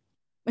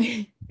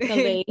 The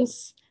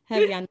lace,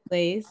 heavy on the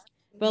lace.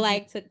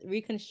 But to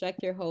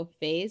reconstruct your whole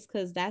face,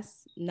 because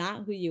that's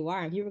not who you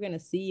are. If you were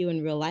gonna see you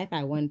in real life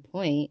at one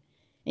point,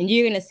 and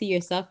you're gonna see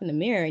yourself in the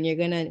mirror, and you're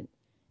gonna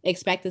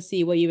expect to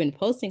see what you've been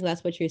posting, because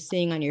that's what you're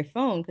seeing on your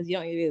phone, because you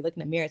don't really look in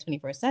the mirror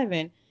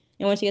 24/7.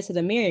 And once you get to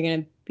the mirror, you're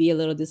going to be a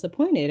little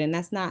disappointed. And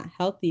that's not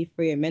healthy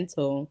for your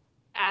mental.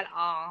 At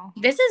all.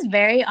 This is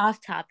very off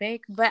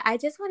topic, but I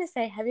just want to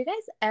say, have you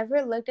guys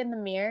ever looked in the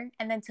mirror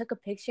and then took a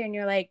picture and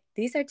you're like,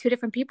 these are two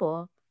different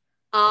people?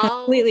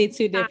 Completely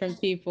two different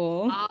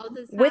people. All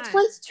the time. Which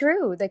one's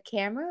true, the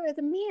camera or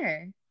the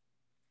mirror?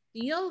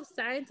 You know,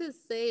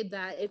 scientists say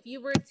that if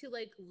you were to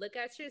look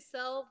at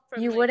yourself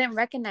from you wouldn't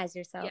recognize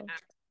yourself. Yeah,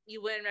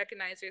 you wouldn't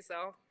recognize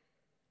yourself.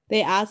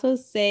 They also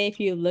say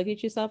if you look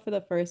at yourself for the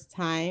first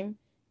time,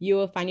 you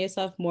will find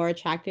yourself more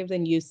attractive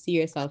than you see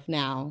yourself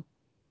now.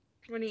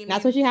 What do you mean?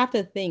 That's what you have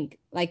to think.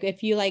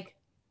 If you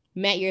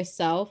met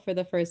yourself for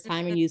the first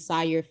time and you saw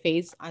your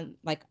face on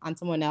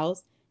someone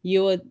else,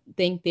 you would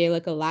think they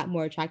look a lot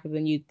more attractive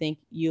than you think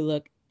you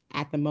look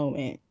at the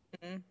moment.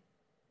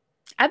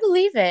 I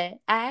believe it.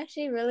 I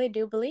actually really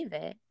do believe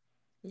it.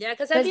 Yeah,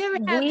 because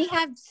we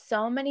have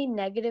so many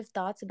negative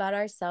thoughts about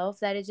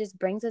ourselves that it just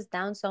brings us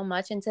down so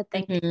much into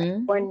thinking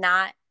that we're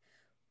not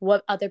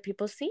what other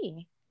people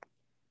see.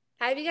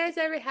 Have you guys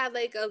ever had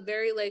a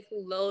very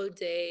low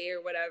day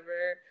or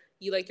whatever?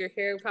 You your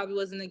hair probably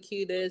wasn't the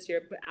cutest,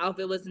 your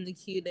outfit wasn't the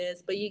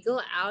cutest, but you go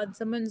out and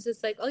someone's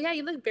just oh yeah,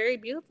 you look very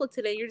beautiful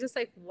today. You're just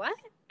what?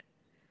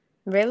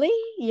 Really?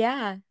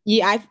 Yeah.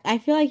 Yeah, I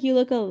feel like you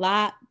look a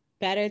lot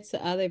better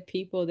to other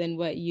people than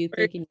what you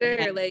think in your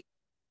head.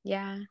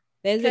 Yeah.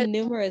 There's been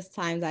numerous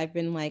times I've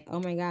been oh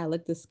my God, I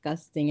look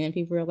disgusting. And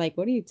people are what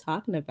are you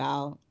talking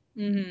about?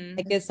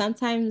 It's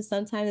sometimes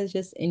it's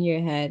just in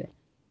your head.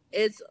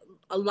 It's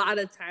a lot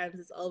of times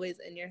it's always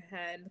in your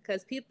head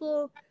because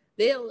people,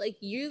 they don't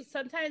you.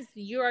 Sometimes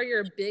you are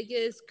your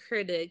biggest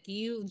critic.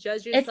 You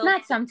judge yourself. It's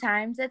not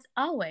sometimes, it's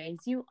always.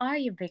 You are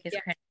your biggest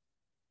critic.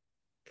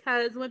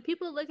 Because when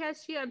people look at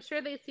you, I'm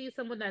sure they see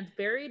someone that's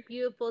very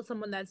beautiful,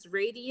 someone that's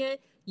radiant.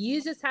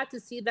 You just have to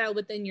see that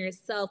within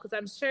yourself, because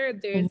I'm sure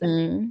there's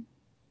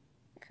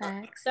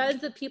Facts. That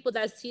is the people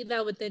that see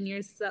that within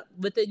yourself,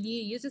 within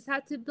you. You just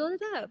have to build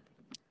it up.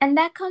 And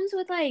that comes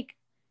with like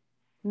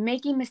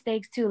making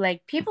mistakes too.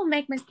 Like people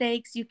make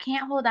mistakes. You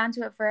can't hold on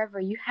to it forever.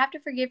 You have to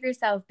forgive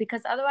yourself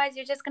because otherwise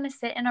you're just going to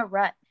sit in a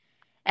rut.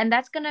 And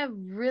that's going to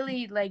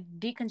really like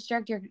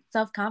deconstruct your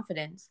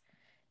self-confidence.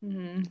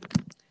 Mm-hmm.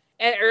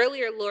 And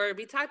earlier, Laura,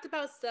 we talked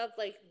about stuff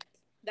like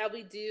that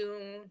we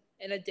do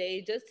in a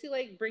day just to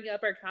like bring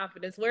up our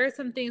confidence. What are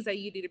some things that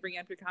you do to bring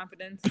up your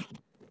confidence?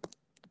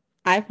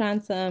 I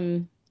found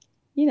some,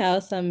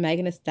 some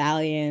Megan Thee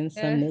Stallion,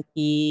 some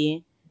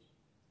Nicki.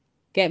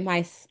 Get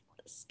my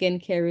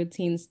skincare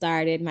routine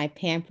started, my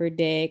pamper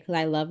day, because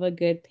I love a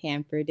good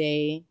pamper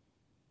day.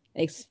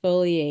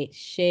 Exfoliate,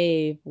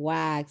 shave,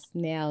 wax,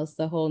 nails,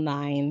 the whole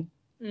 9.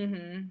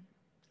 Mm-hmm.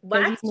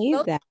 Wax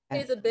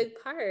is a big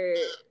part.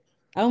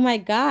 Oh my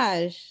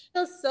gosh. I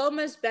feel so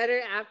much better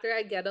after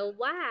I get a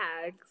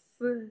wax.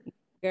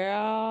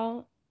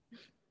 Girl,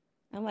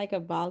 I'm like a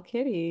bald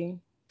kitty.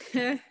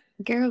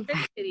 Girl.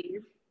 Kitty.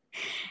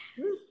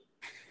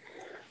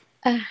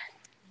 And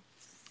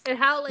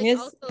how like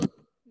also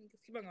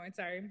keep on going,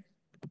 sorry.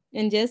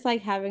 And just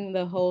like having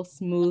the whole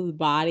smooth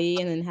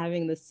body and then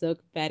having the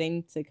silk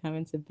bedding to come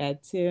into bed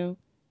too.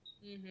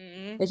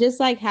 Mm-hmm. It's just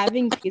like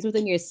having peace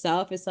within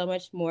yourself is so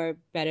much more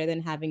better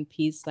than having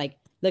peace, like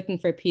looking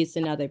for peace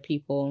in other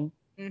people.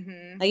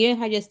 Mm-hmm. Like even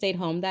if I just stayed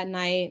home that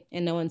night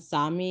and no one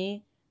saw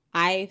me,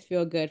 I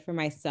feel good for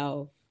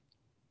myself.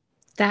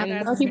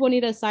 And more people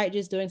need to start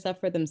just doing stuff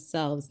for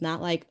themselves,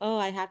 not like, oh,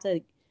 I have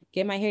to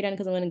get my hair done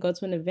because I'm going to go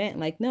to an event.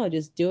 Like, no,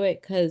 just do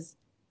it because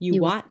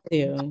you want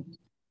to.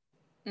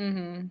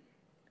 Mm-hmm.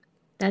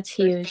 That's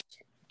huge.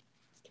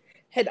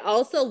 And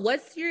also,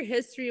 what's your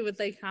history with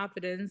like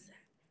confidence?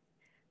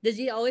 Did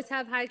you always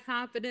have high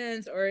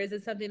confidence, or is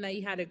it something that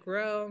you had to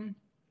grow?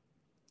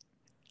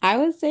 I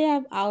would say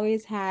I've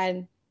always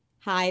had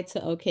high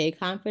to okay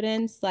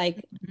confidence.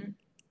 Like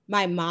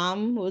my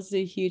mom was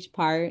a huge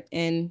part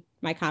in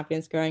my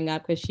confidence growing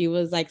up because she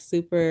was like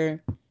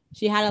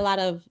she had a lot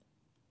of,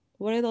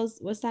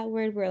 what's that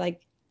word where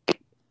like,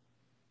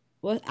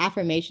 what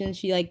affirmations?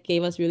 She like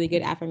gave us really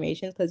good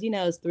affirmations because,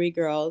 it's 3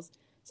 girls.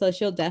 So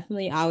she'll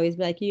definitely always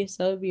be like, you're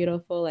so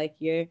beautiful. Like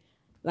you're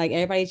like,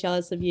 everybody's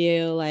jealous of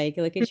you. Like,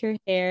 look at your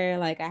hair.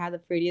 Like I have the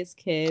prettiest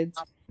kids.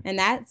 And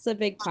that's a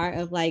big part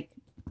of like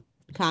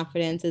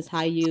confidence is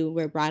how you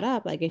were brought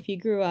up. Like if you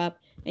grew up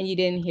and you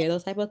didn't hear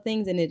those type of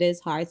things, and it is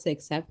hard to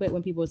accept it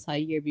when people tell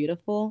you you're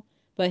beautiful,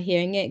 but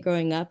hearing it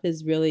growing up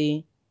is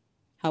really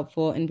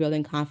helpful in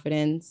building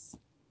confidence.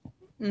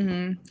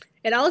 Mm-hmm.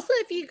 And also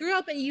if you grew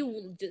up and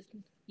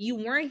you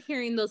weren't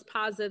hearing those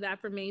positive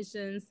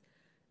affirmations,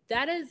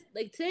 that is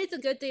like, today's a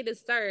good day to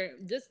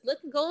start. Just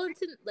go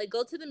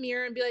to the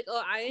mirror and be like,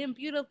 oh, I am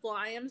beautiful,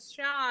 I am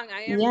strong,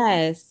 I am.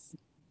 Yes.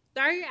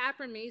 Start your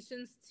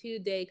affirmations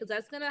today because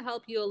that's gonna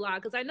help you a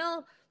lot. Because I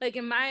know, like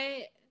in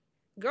my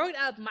growing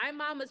up, my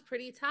mom was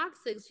pretty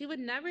toxic. She would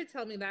never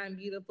tell me that I'm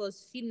beautiful.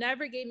 She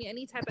never gave me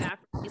any type of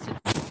affirmation.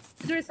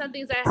 These were some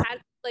things I had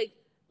to like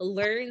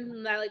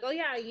learn that like, oh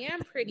yeah, I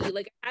am pretty.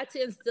 Like I had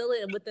to instill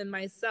it within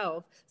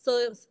myself.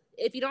 So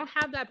if you don't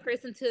have that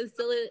person to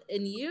instill it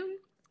in you,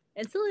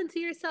 instill it into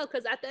yourself,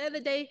 because at the end of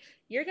the day,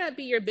 you're gonna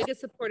be your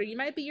biggest supporter. You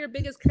might be your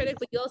biggest critic,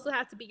 but you also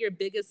have to be your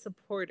biggest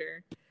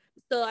supporter.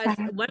 So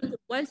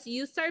once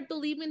you start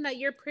believing that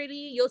you're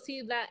pretty, you'll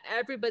see that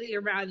everybody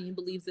around you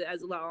believes it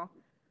as well.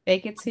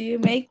 Fake it till you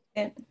make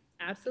it.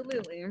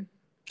 Absolutely.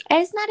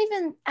 It's not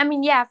even, I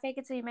mean, yeah, fake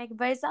it till you make it,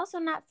 but it's also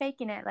not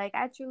faking it. Like,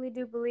 I truly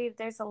do believe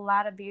there's a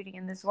lot of beauty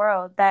in this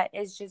world that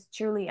is just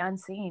truly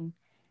unseen.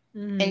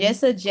 Mm-hmm. And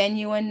just a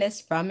genuineness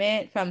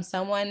from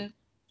someone,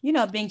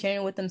 being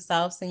genuine with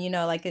themselves. And,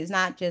 like, it's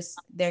not just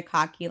they're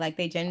cocky. Like,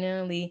 they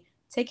genuinely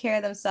take care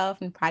of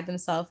themselves and pride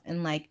themselves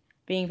in, like,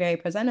 being very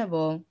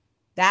presentable.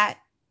 That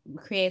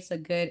creates a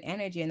good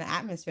energy in the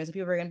atmosphere. So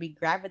people are going to be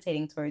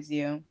gravitating towards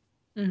you.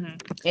 Mm-hmm.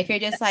 If you're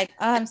just like,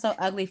 oh, I'm so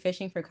ugly,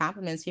 fishing for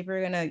compliments, people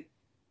are going to,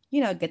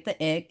 get the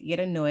ick, get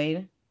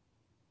annoyed.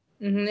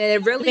 Mm-hmm. And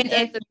it really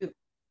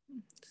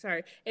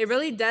it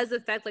really does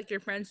affect like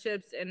your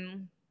friendships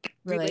and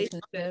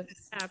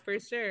relationships. Yeah, for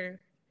sure.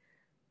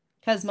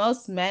 Because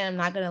most men, I'm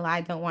not going to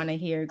lie, don't want to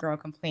hear a girl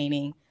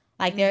complaining.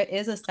 Like, there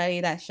is a study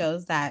that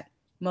shows that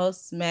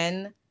most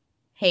men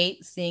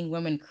hate seeing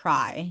women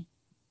cry.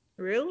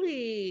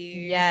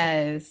 Really?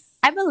 Yes.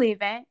 I believe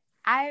it.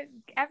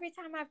 Every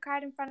time I've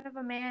cried in front of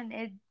a man,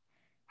 it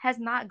has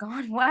not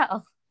gone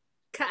well.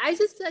 I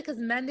just feel like because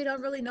men, they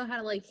don't really know how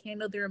to like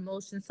handle their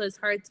emotions, so it's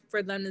hard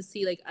for them to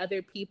see like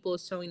other people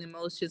showing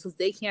emotions because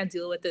they can't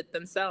deal with it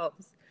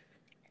themselves.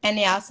 And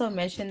they also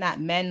mentioned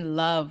that men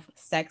love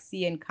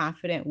sexy and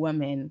confident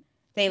women.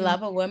 They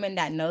love a woman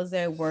that knows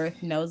their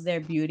worth, knows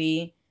their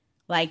beauty.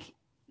 Like,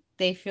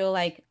 they feel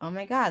like, oh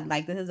my God,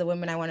 like this is a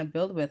woman I want to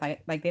build with.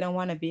 Like they don't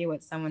want to be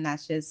with someone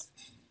that's just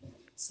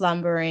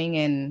slumbering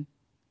and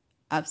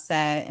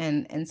upset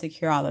and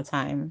insecure all the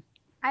time.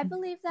 I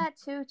believe that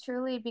too,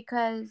 truly,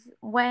 because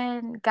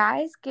when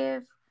guys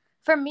give,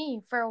 for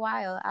me, for a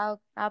while,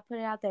 I'll put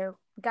it out there.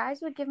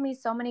 guys would give me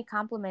so many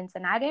compliments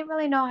and I didn't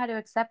really know how to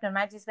accept them.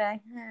 I'd just be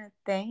like,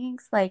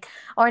 thanks. Like,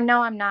 or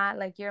no, I'm not.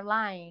 Like, you're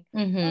lying.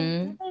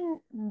 And even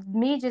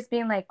me just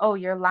being like, oh,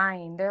 you're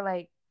lying. They're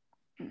like,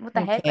 what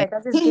the heck? Like,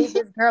 I just gave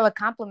this girl a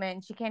compliment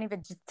and she can't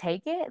even just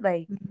take it.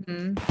 Like,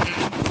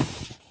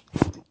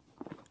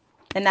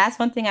 and that's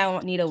one thing I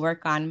need to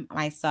work on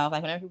myself.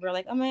 Like, whenever people are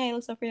like, oh man, you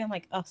look so pretty, I'm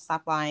like, oh,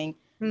 stop lying.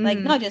 Like,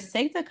 no, just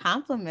take the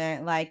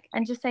compliment. Like,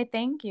 and just say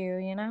thank you,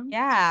 you know?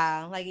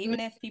 Yeah. Like, even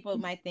if people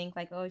might think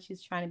like, oh,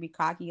 she's trying to be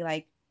cocky,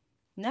 like,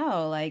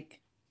 no, like,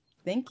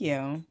 thank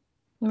you.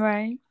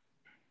 Right.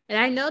 And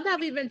I know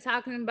that we've been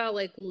talking about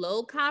like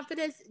low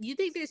confidence. You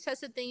think there's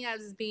such a thing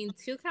as being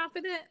too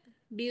confident?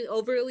 Being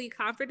overly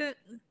confident?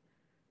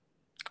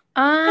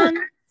 I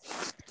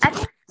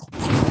think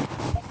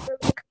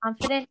overly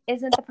confident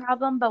isn't the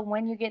problem, but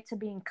when you get to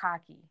being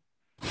cocky.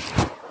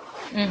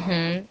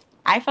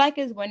 I feel like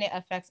it's when it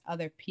affects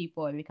other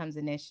people, it becomes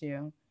an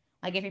issue.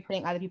 Like if you're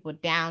putting other people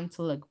down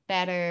to look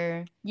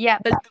better. Yeah,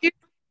 but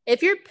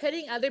if you're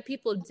putting other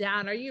people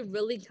down, are you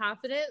really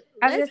confident?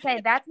 I was gonna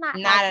say that's not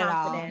at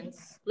confidence.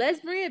 all. Let's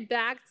bring it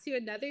back to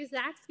another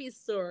Zaxby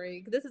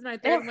story. This is my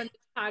third one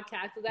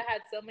podcast because I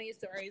had so many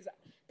stories.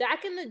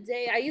 Back in the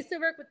day, I used to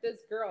work with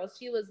this girl.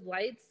 She was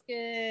light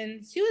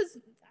skinned.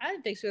 I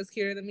didn't think she was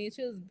cuter than me.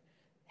 She was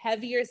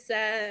heavier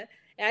set.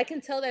 And I can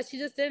tell that she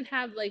just didn't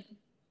have like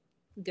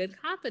good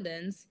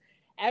confidence.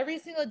 Every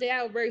single day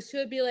at work, she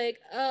would be like,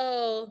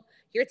 oh,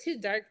 you're too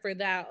dark for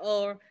that.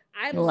 Or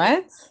I'm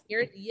what?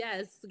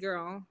 Yes,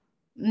 girl.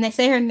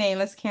 Say her name.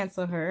 Let's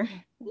cancel her.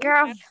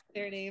 Girl.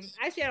 Their name.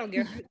 Actually, I don't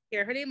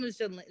care. Her name was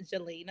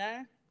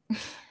Jelena.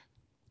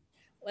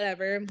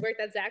 Whatever.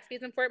 Worked at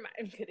Zaxby's in Fort Myers.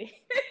 I'm kidding.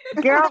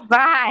 Girl,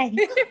 bye.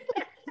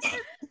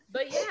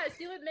 But yeah,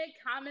 she would make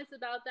comments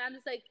about that. I'm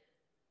just like,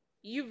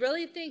 you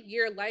really think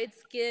your light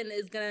skin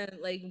is gonna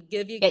like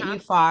get you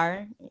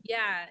far?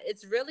 Yeah,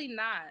 it's really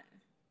not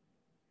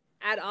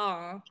at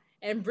all.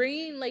 And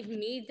bringing like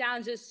me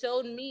down just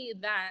showed me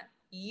that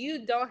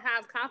you don't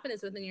have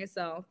confidence within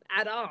yourself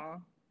at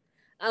all.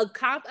 A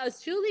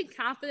truly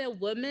confident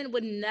woman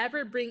would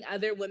never bring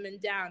other women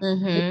down.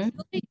 A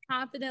truly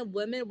confident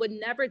woman would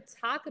never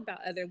talk about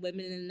other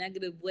women in a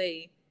negative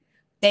way.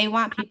 They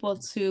want people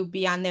to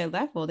be on their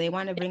level. They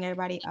want to bring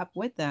everybody up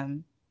with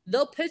them.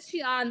 They'll put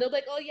you on. They'll be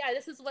like, oh yeah,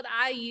 this is what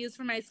I use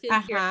for my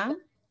skincare.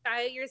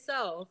 Try it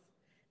yourself.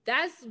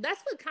 That's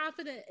what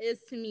confident is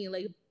to me.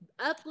 Like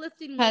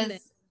uplifting women.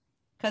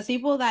 Because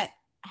people that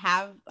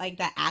have like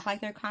that act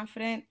like they're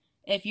confident,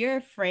 if you're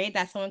afraid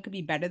that someone could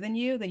be better than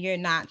you, then you're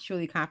not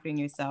truly confident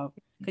in yourself.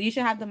 Because you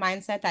should have the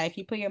mindset that if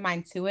you put your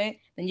mind to it,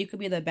 then you could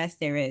be the best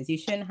there is. You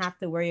shouldn't have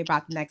to worry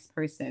about the next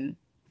person.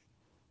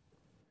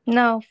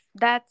 No,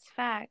 that's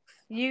facts.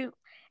 And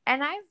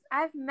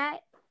I've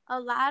met a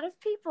lot of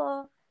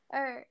people,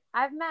 or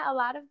I've met a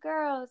lot of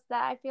girls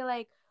that I feel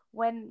like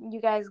when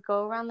you guys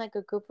go around like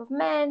a group of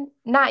men,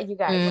 not you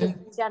guys, just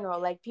in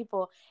general, like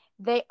people,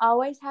 they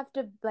always have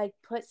to like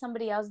put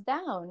somebody else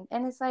down.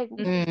 And it's like,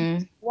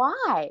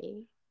 why?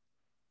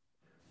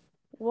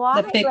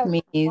 Why? The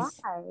pick-me's.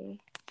 Why?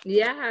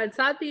 Yeah,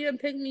 stop being a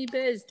pick-me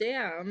bitch.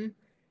 Damn.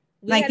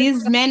 Like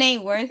these men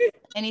ain't worth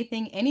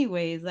anything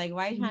anyways. Like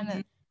why are you trying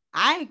to...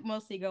 I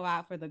mostly go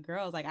out for the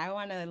girls. Like I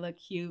want to look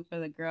cute for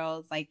the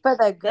girls. Like for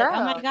the girls.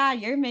 Oh my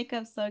god, your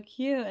makeup's so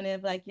cute. And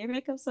it's like, your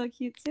makeup's so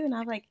cute too. And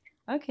I'm like,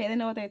 okay, they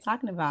know what they're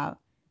talking about.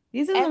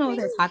 These don't know what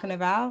they're talking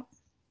about.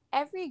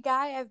 Every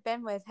guy I've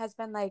been with has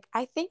been like,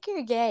 I think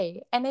you're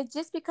gay. And it's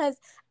just because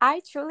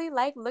I truly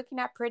like looking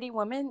at pretty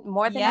women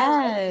more than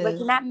I like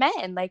looking at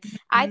men. Like,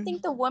 I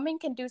think the woman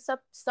can do so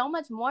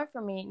much more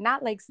for me.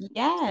 Not like,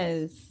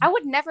 I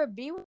would never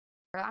be with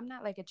her. I'm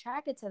not like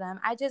attracted to them.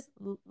 I just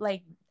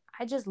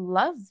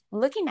love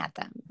looking at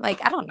them.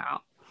 Like, I don't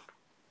know.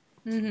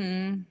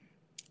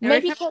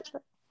 Maybe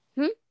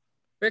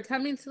we're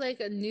coming to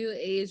like a new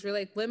age where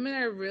like women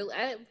are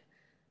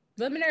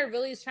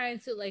really trying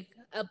to like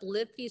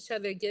uplift each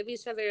other, give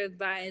each other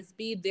advice,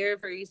 be there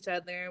for each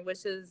other,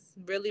 which is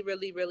really,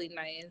 really, really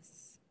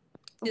nice.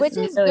 Which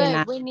is really good.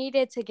 Nice. We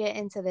needed to get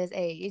into this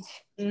age.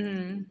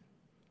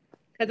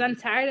 Because I'm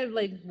tired of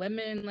like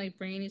women like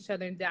bringing each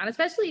other down,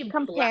 especially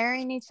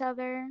comparing each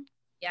other.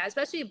 Yeah,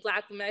 especially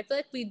Black women. I feel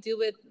like we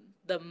do it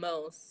the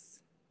most.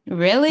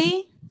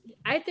 Really?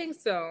 I think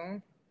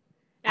so.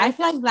 I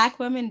feel like Black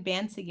women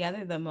band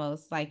together the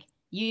most. Like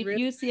if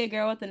you see a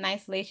girl with a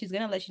nice lace, she's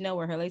gonna let you know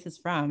where her lace is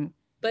from,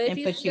 but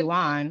and put you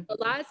on. A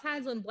lot of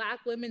times when Black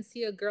women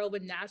see a girl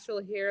with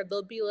natural hair,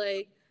 they'll be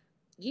like,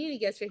 "You need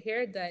to get your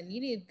hair done. You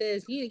need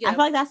this. You need to get." I feel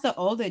like that's the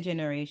older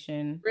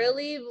generation.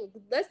 Really?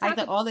 Let's talk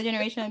like the older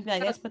generation would be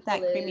like, "Let's put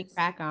that creamy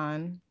crack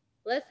on."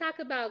 Let's talk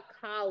about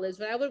college.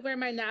 When I would wear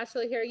my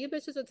natural hair, you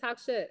bitches would talk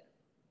shit.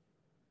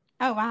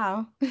 Oh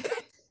wow!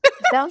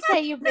 Don't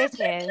say you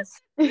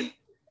bitches.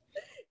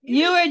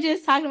 You were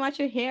just talking about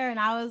your hair, and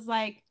I was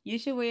like, you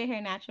should wear your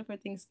hair natural for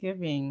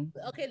Thanksgiving.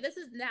 Okay, this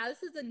is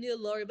a new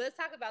Lori, but let's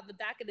talk about the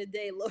back of the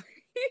day Lori.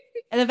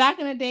 And the back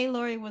in the day,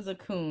 Lori was a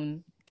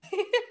coon.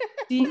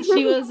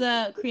 She was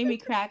a creamy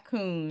crack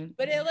coon.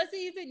 But it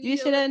wasn't even you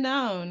should have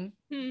known.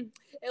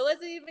 It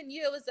wasn't even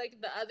you. It was like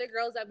the other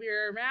girls that we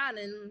were around,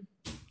 and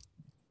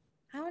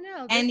I don't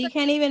know. And This you like,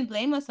 can't even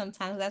blame us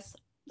sometimes. That's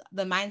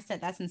the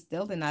mindset that's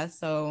instilled in us.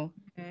 So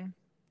that,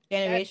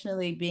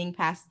 generationally being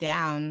passed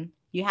down,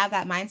 you have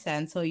that mindset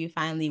until you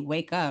finally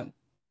wake up.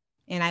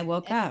 And I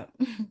woke up.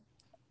 And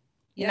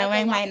I'm a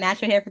wearing lot. my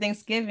natural hair for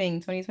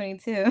Thanksgiving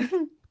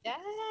 2022.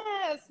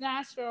 Yes,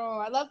 natural.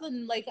 I love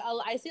them. Like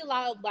I see a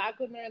lot of Black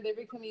women. They're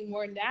becoming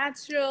more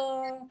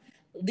natural,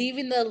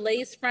 leaving the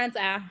lace fronts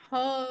at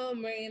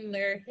home, wearing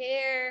their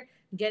hair,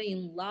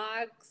 getting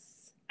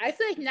locks. I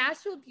feel like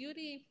natural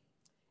beauty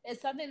is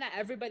something that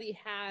everybody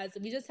has.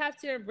 We just have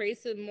to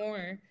embrace it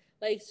more.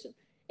 Like,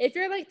 if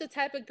you're like the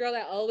type of girl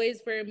that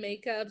always wear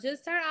makeup,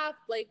 just start off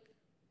like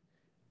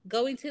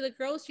going to the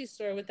grocery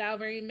store without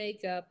wearing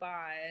makeup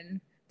on,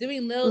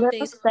 doing little Little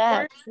things. Or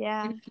steps,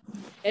 yeah.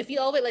 if you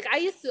always like, I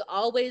used to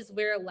always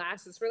wear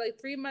lashes for like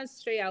 3 months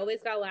straight. I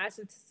always got lash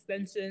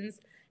extensions,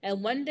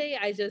 and one day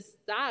I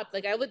just stopped.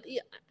 Like I would,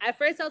 at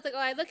first I was like, oh,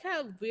 I look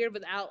kind of weird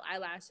without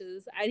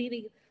eyelashes. I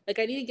need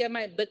to get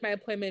my book my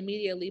appointment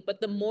immediately. But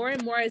the more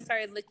and more I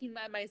started looking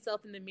at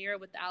myself in the mirror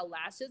without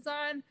lashes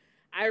on,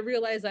 I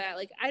realized that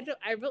like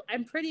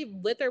I'm pretty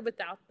with or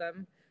without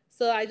them.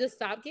 So I just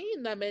stopped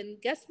getting them,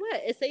 and guess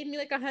what? It saved me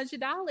like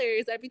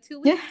 $100 every 2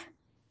 weeks.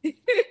 Yeah.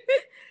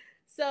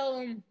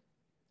 So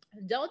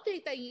don't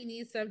think that you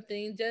need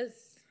something.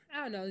 Just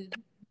I don't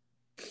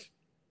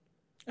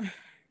know.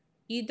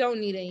 You don't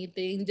need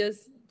anything.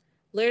 Just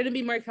learn to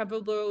be more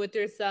comfortable with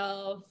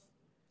yourself.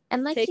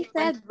 And like Take you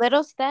said,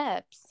 little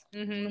steps.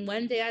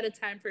 one day at a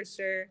time for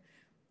sure.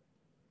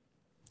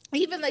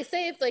 Even like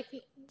say if like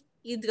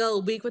you go a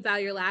week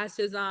without your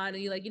lashes on and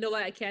you're like, you know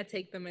what, I can't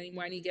take them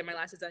anymore. I need to get my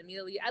lashes done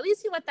immediately. At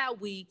least you went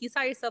that week. You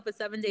saw yourself for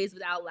 7 days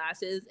without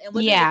lashes and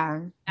wasn't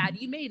Yeah. bad.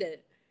 You made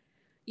it.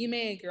 You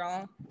made it,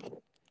 girl.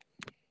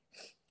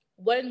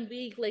 1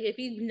 week, like if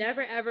you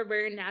never ever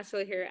wear your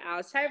natural hair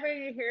out, try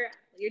wearing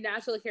your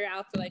natural hair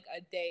out for like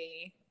a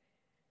day.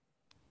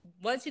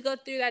 Once you go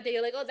through that day,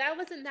 you're like, oh, that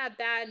wasn't that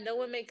bad. No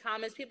one made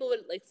comments. People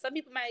would like, some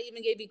people might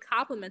even give you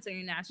compliments on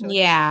your natural hair.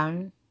 Yeah.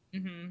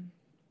 Mm-hmm.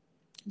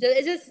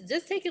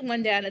 Just take it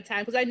one day at a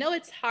time because I know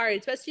it's hard,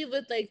 especially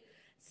with like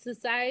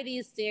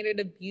society's standard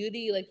of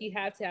beauty. Like you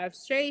have to have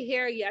straight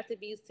hair, you have to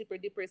be super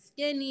duper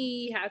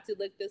skinny, you have to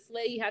look this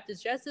way, you have to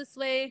dress this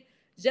way.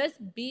 Just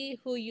be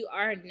who you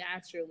are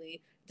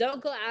naturally.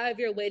 Don't go out of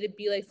your way to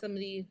be like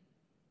somebody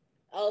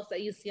else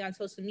that you see on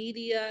social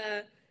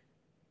media.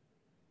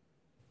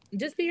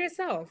 Just be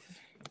yourself.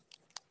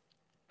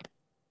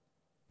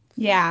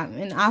 Yeah.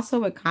 And also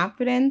with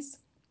confidence,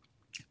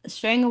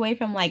 straying away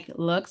from like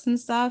looks and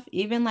stuff,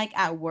 even like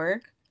at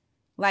work,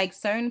 like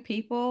certain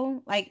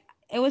people, like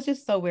it was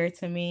just so weird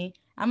to me.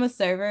 I'm a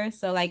server,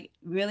 so like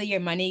really your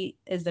money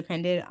is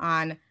dependent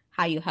on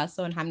how you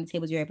hustle and how many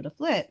tables you're able to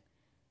flip.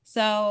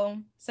 So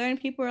certain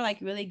people are like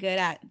really good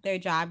at their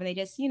job and they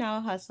just,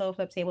 hustle,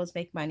 flip tables,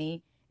 make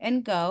money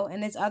and go.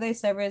 And there's other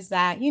servers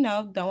that,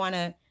 don't want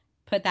to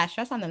put that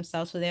stress on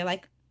themselves. So they're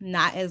like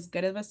not as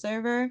good of a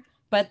server,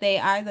 but they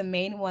are the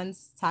main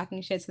ones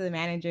talking shit to the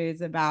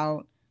managers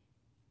about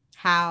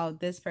how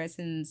this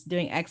person's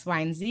doing X, Y,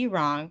 and Z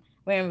wrong,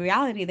 when in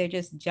reality, they're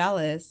just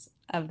jealous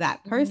of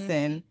that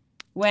person. Mm-hmm.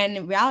 When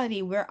in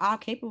reality, we're all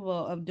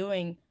capable of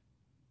doing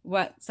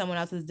what someone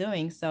else is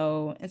doing.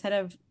 So instead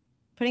of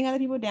putting other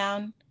people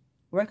down,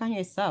 work on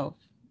yourself.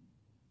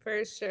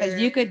 For sure. Because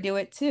you could do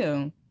it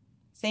too.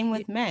 Same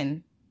with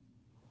men.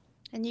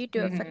 And you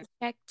do it for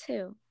check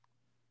too.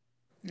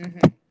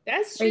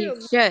 That's true. Or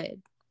you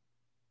should.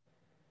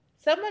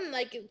 Someone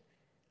like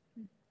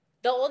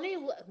the only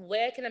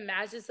way I can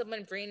imagine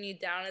someone bringing you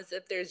down is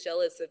if they're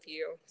jealous of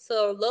you.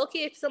 So, Loki,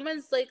 if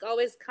someone's like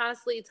always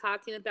constantly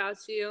talking about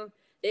you,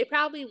 they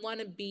probably want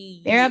to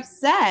be. They're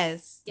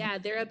obsessed. Yeah,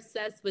 they're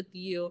obsessed with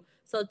you.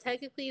 So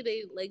technically,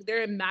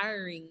 they're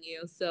admiring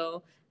you.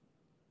 So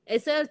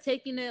instead of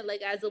taking it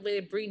like as a way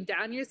to bring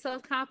down your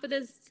self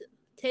confidence,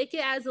 take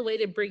it as a way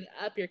to bring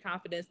up your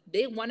confidence.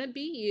 They want to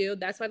be you.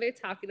 That's why they're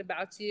talking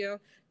about you.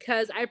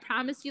 Because I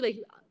promise you, like,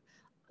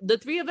 the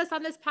three of us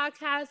on this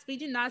podcast, we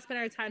do not spend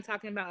our time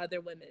talking about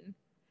other women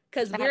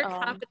because we're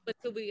confident with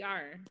who we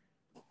are.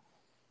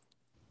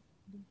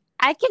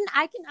 I can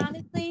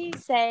honestly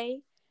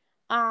say,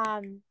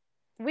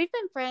 we've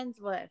been friends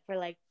for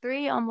like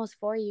 3, almost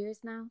 4 years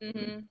now,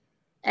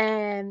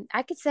 and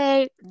I could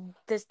say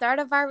the start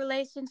of our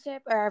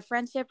relationship or our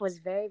friendship was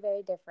very,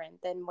 very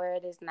different than where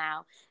it is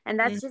now, and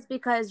that's just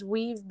because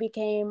we've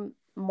became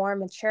more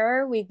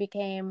mature, we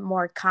became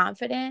more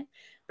confident.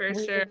 For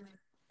sure.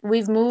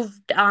 We've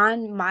moved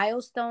on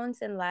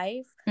milestones in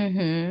life,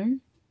 and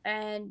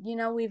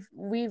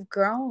we've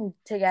grown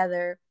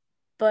together.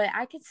 But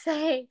I could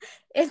say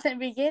in the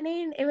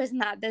beginning, it was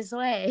not this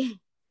way.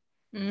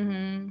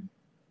 And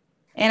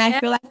I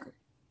feel like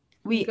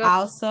we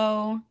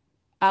also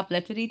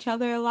uplifted each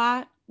other a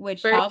lot,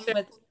 which helps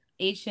with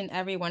each and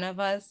every one of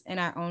us in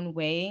our own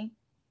way.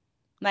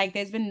 Like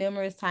there's been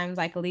numerous times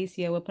like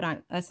Alicia would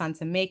put us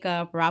onto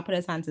makeup, or I'll put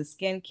us onto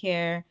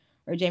skincare,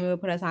 or Jamie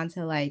would put us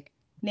onto like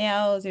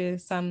nails or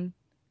something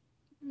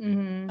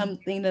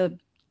to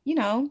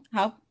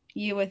help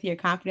you with your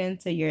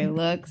confidence or your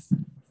looks.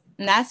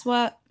 And that's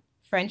what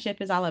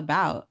friendship is all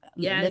about.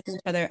 Yes. Lifting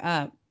each other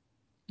up.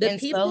 The And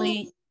people.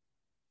 slowly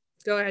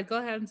Go ahead.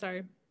 I'm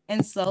sorry.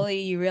 and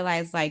slowly you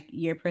realize like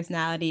your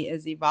personality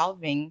is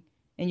evolving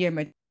and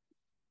you're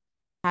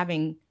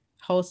having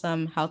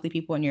wholesome, healthy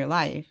people in your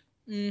life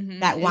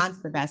that wants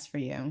the best for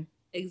you.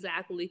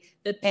 Exactly.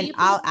 In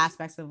all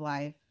aspects of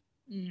life.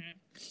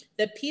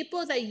 The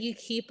people that you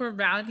keep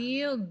around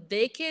you,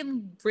 they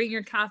can bring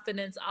your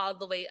confidence all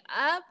the way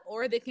up,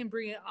 or they can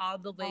bring it all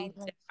the way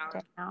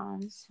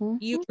down.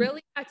 You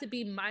really have to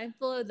be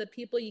mindful of the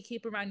people you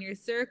keep around your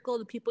circle,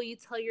 the people you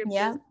tell your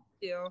business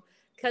to.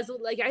 Because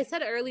like I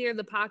said earlier in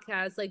the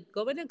podcast, like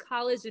going to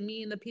college and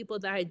meeting the people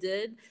that I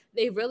did,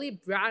 they really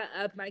brought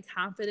up my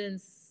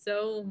confidence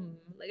so,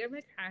 like, I'm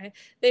gonna cry.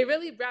 They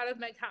really brought up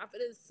my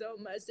confidence so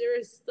much. They were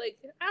just like,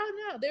 I don't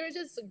know, they were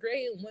just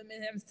great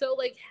women. I'm so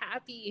like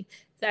happy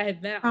that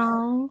I've met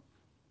all.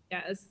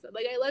 Yes,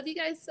 like I love you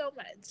guys so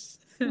much.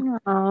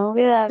 Oh,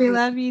 we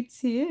love you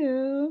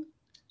too.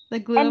 The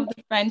glue of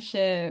the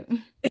friendship.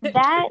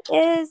 That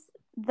is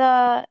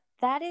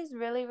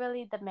really,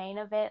 really the main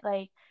of it.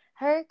 Like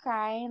her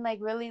crying, like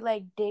really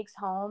like digs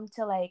home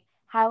to like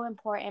how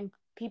important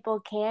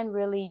people can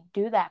really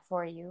do that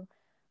for you.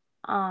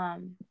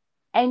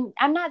 And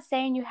I'm not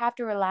saying you have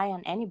to rely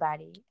on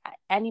anybody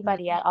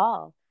at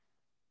all.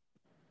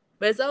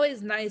 But it's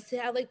always nice to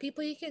have like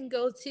people you can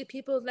go to,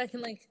 people that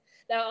can like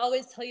that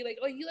always tell you like,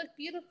 oh, you look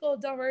beautiful,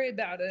 don't worry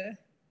about it.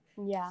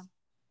 Yeah,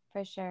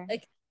 for sure.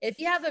 Like if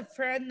you have a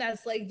friend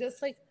that's like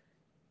just like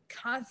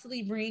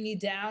constantly bringing you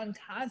down,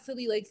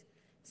 constantly like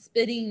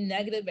spitting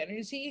negative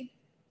energy,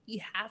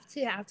 you have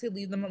to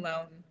leave them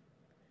alone.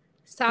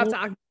 Stop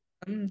talking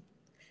to them.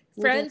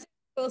 Friends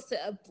are supposed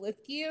to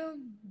uplift you,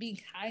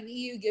 be kind to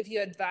you, give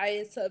you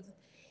advice.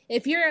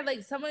 If you're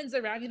like someone's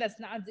around you that's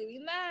not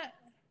doing that,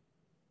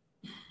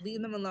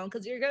 leave them alone,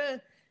 because you're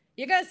gonna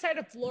start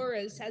to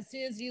flourish as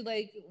soon as you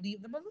like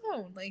leave them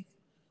alone. Like,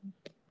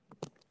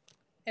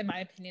 in my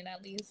opinion,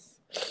 at least.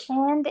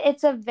 And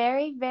it's a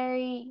very,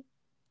 very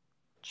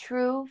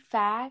true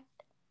fact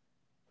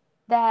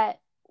that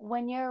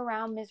when you're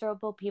around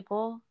miserable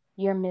people,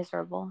 you're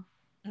miserable.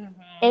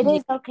 It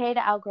is okay to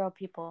outgrow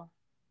people.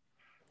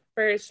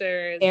 For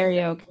sure.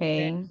 Very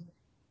okay.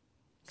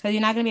 Because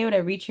you're not going to be able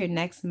to reach your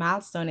next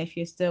milestone if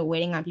you're still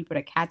waiting on people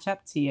to catch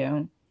up to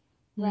you.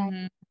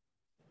 Right.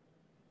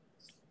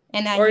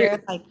 And I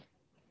hear like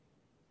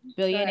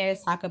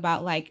billionaires talk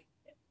about like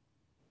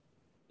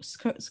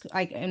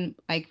and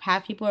like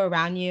have people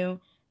around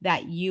you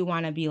that you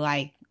want to be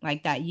like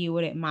that you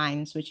wouldn't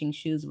mind switching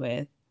shoes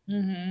with.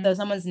 So if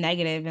someone's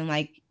negative and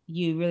like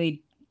you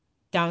really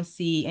don't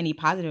see any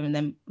positive in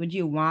them, would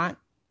you want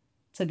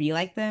to be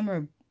like them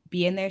or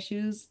be in their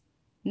shoes?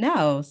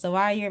 No. So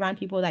why are you around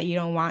people that you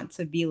don't want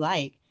to be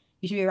like?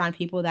 You should be around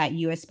people that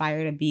you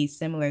aspire to be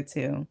similar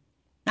to.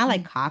 Not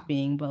like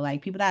copying, but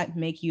like people that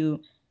make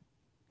you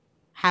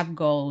have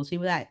goals,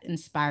 people that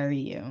inspire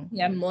you.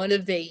 Yeah,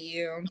 motivate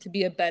you to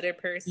be a better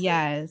person.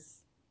 Yes.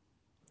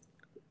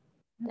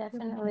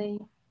 Definitely.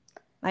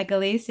 Like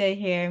Alicia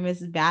here,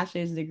 Mrs.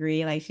 Bachelor's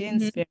degree, like she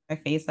didn't spit in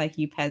her face like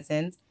you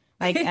peasants.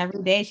 Like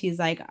every day she's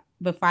like,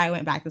 before I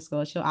went back to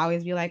school, she'll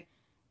always be like,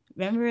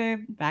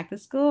 remember back to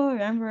school,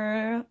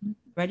 remember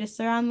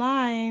register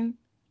online.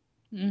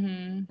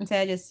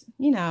 Instead of just,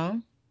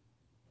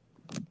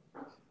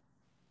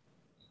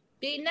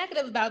 being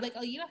negative about like,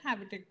 oh, you don't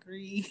have a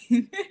degree.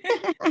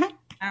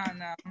 I don't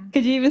know.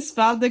 Could you even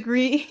spell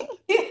degree?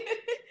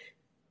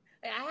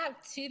 I have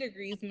 2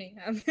 degrees,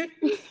 ma'am.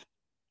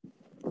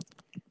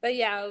 But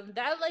yeah,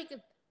 that like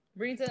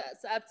brings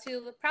us up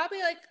to probably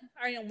like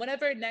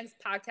whatever next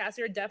podcast,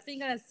 we're definitely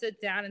gonna sit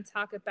down and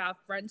talk about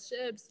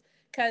friendships,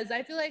 because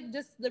I feel like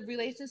just the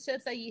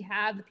relationships that you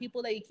have, the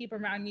people that you keep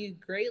around you,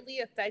 greatly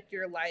affect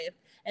your life.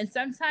 And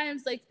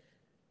sometimes like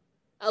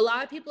for a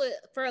lot of people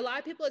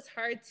it's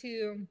hard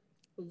to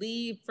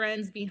leave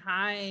friends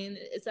behind.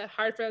 It's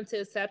hard for them to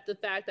accept the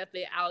fact that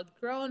they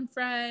outgrown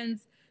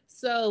friends.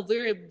 So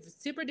we're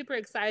super duper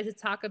excited to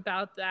talk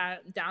about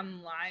that down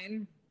the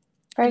line.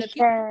 For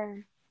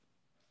sure.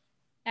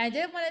 And I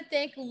did want to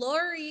thank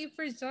Lori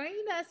for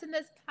joining us in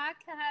this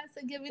podcast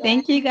and giving.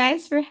 Thank you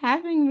guys for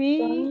having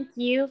me. Thank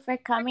you for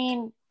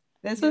coming.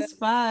 This was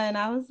fun.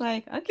 I was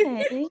like,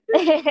 okay.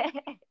 Yeah,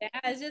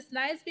 it's just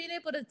nice being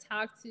able to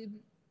talk to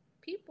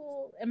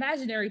people,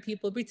 imaginary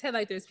people, pretend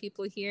like there's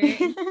people here.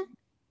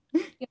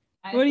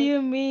 What do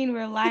you mean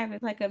we're live?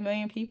 There's like 1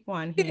 million people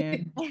on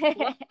here.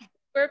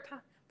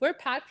 We're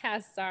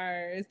podcast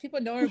stars. People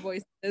know our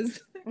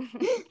voices.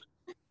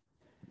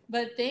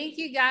 But thank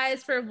you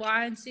guys for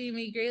watching.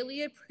 We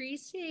greatly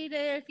appreciate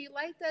it. If you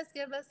liked us,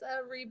 give us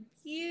a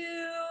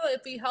review.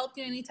 If we helped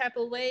you any type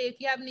of way, if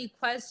you have any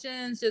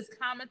questions, just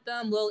comment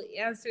them. We'll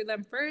answer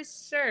them for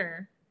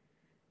sure.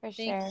 For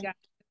sure.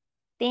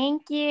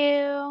 Thank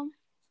you.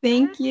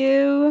 Thank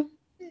you.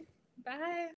 Bye.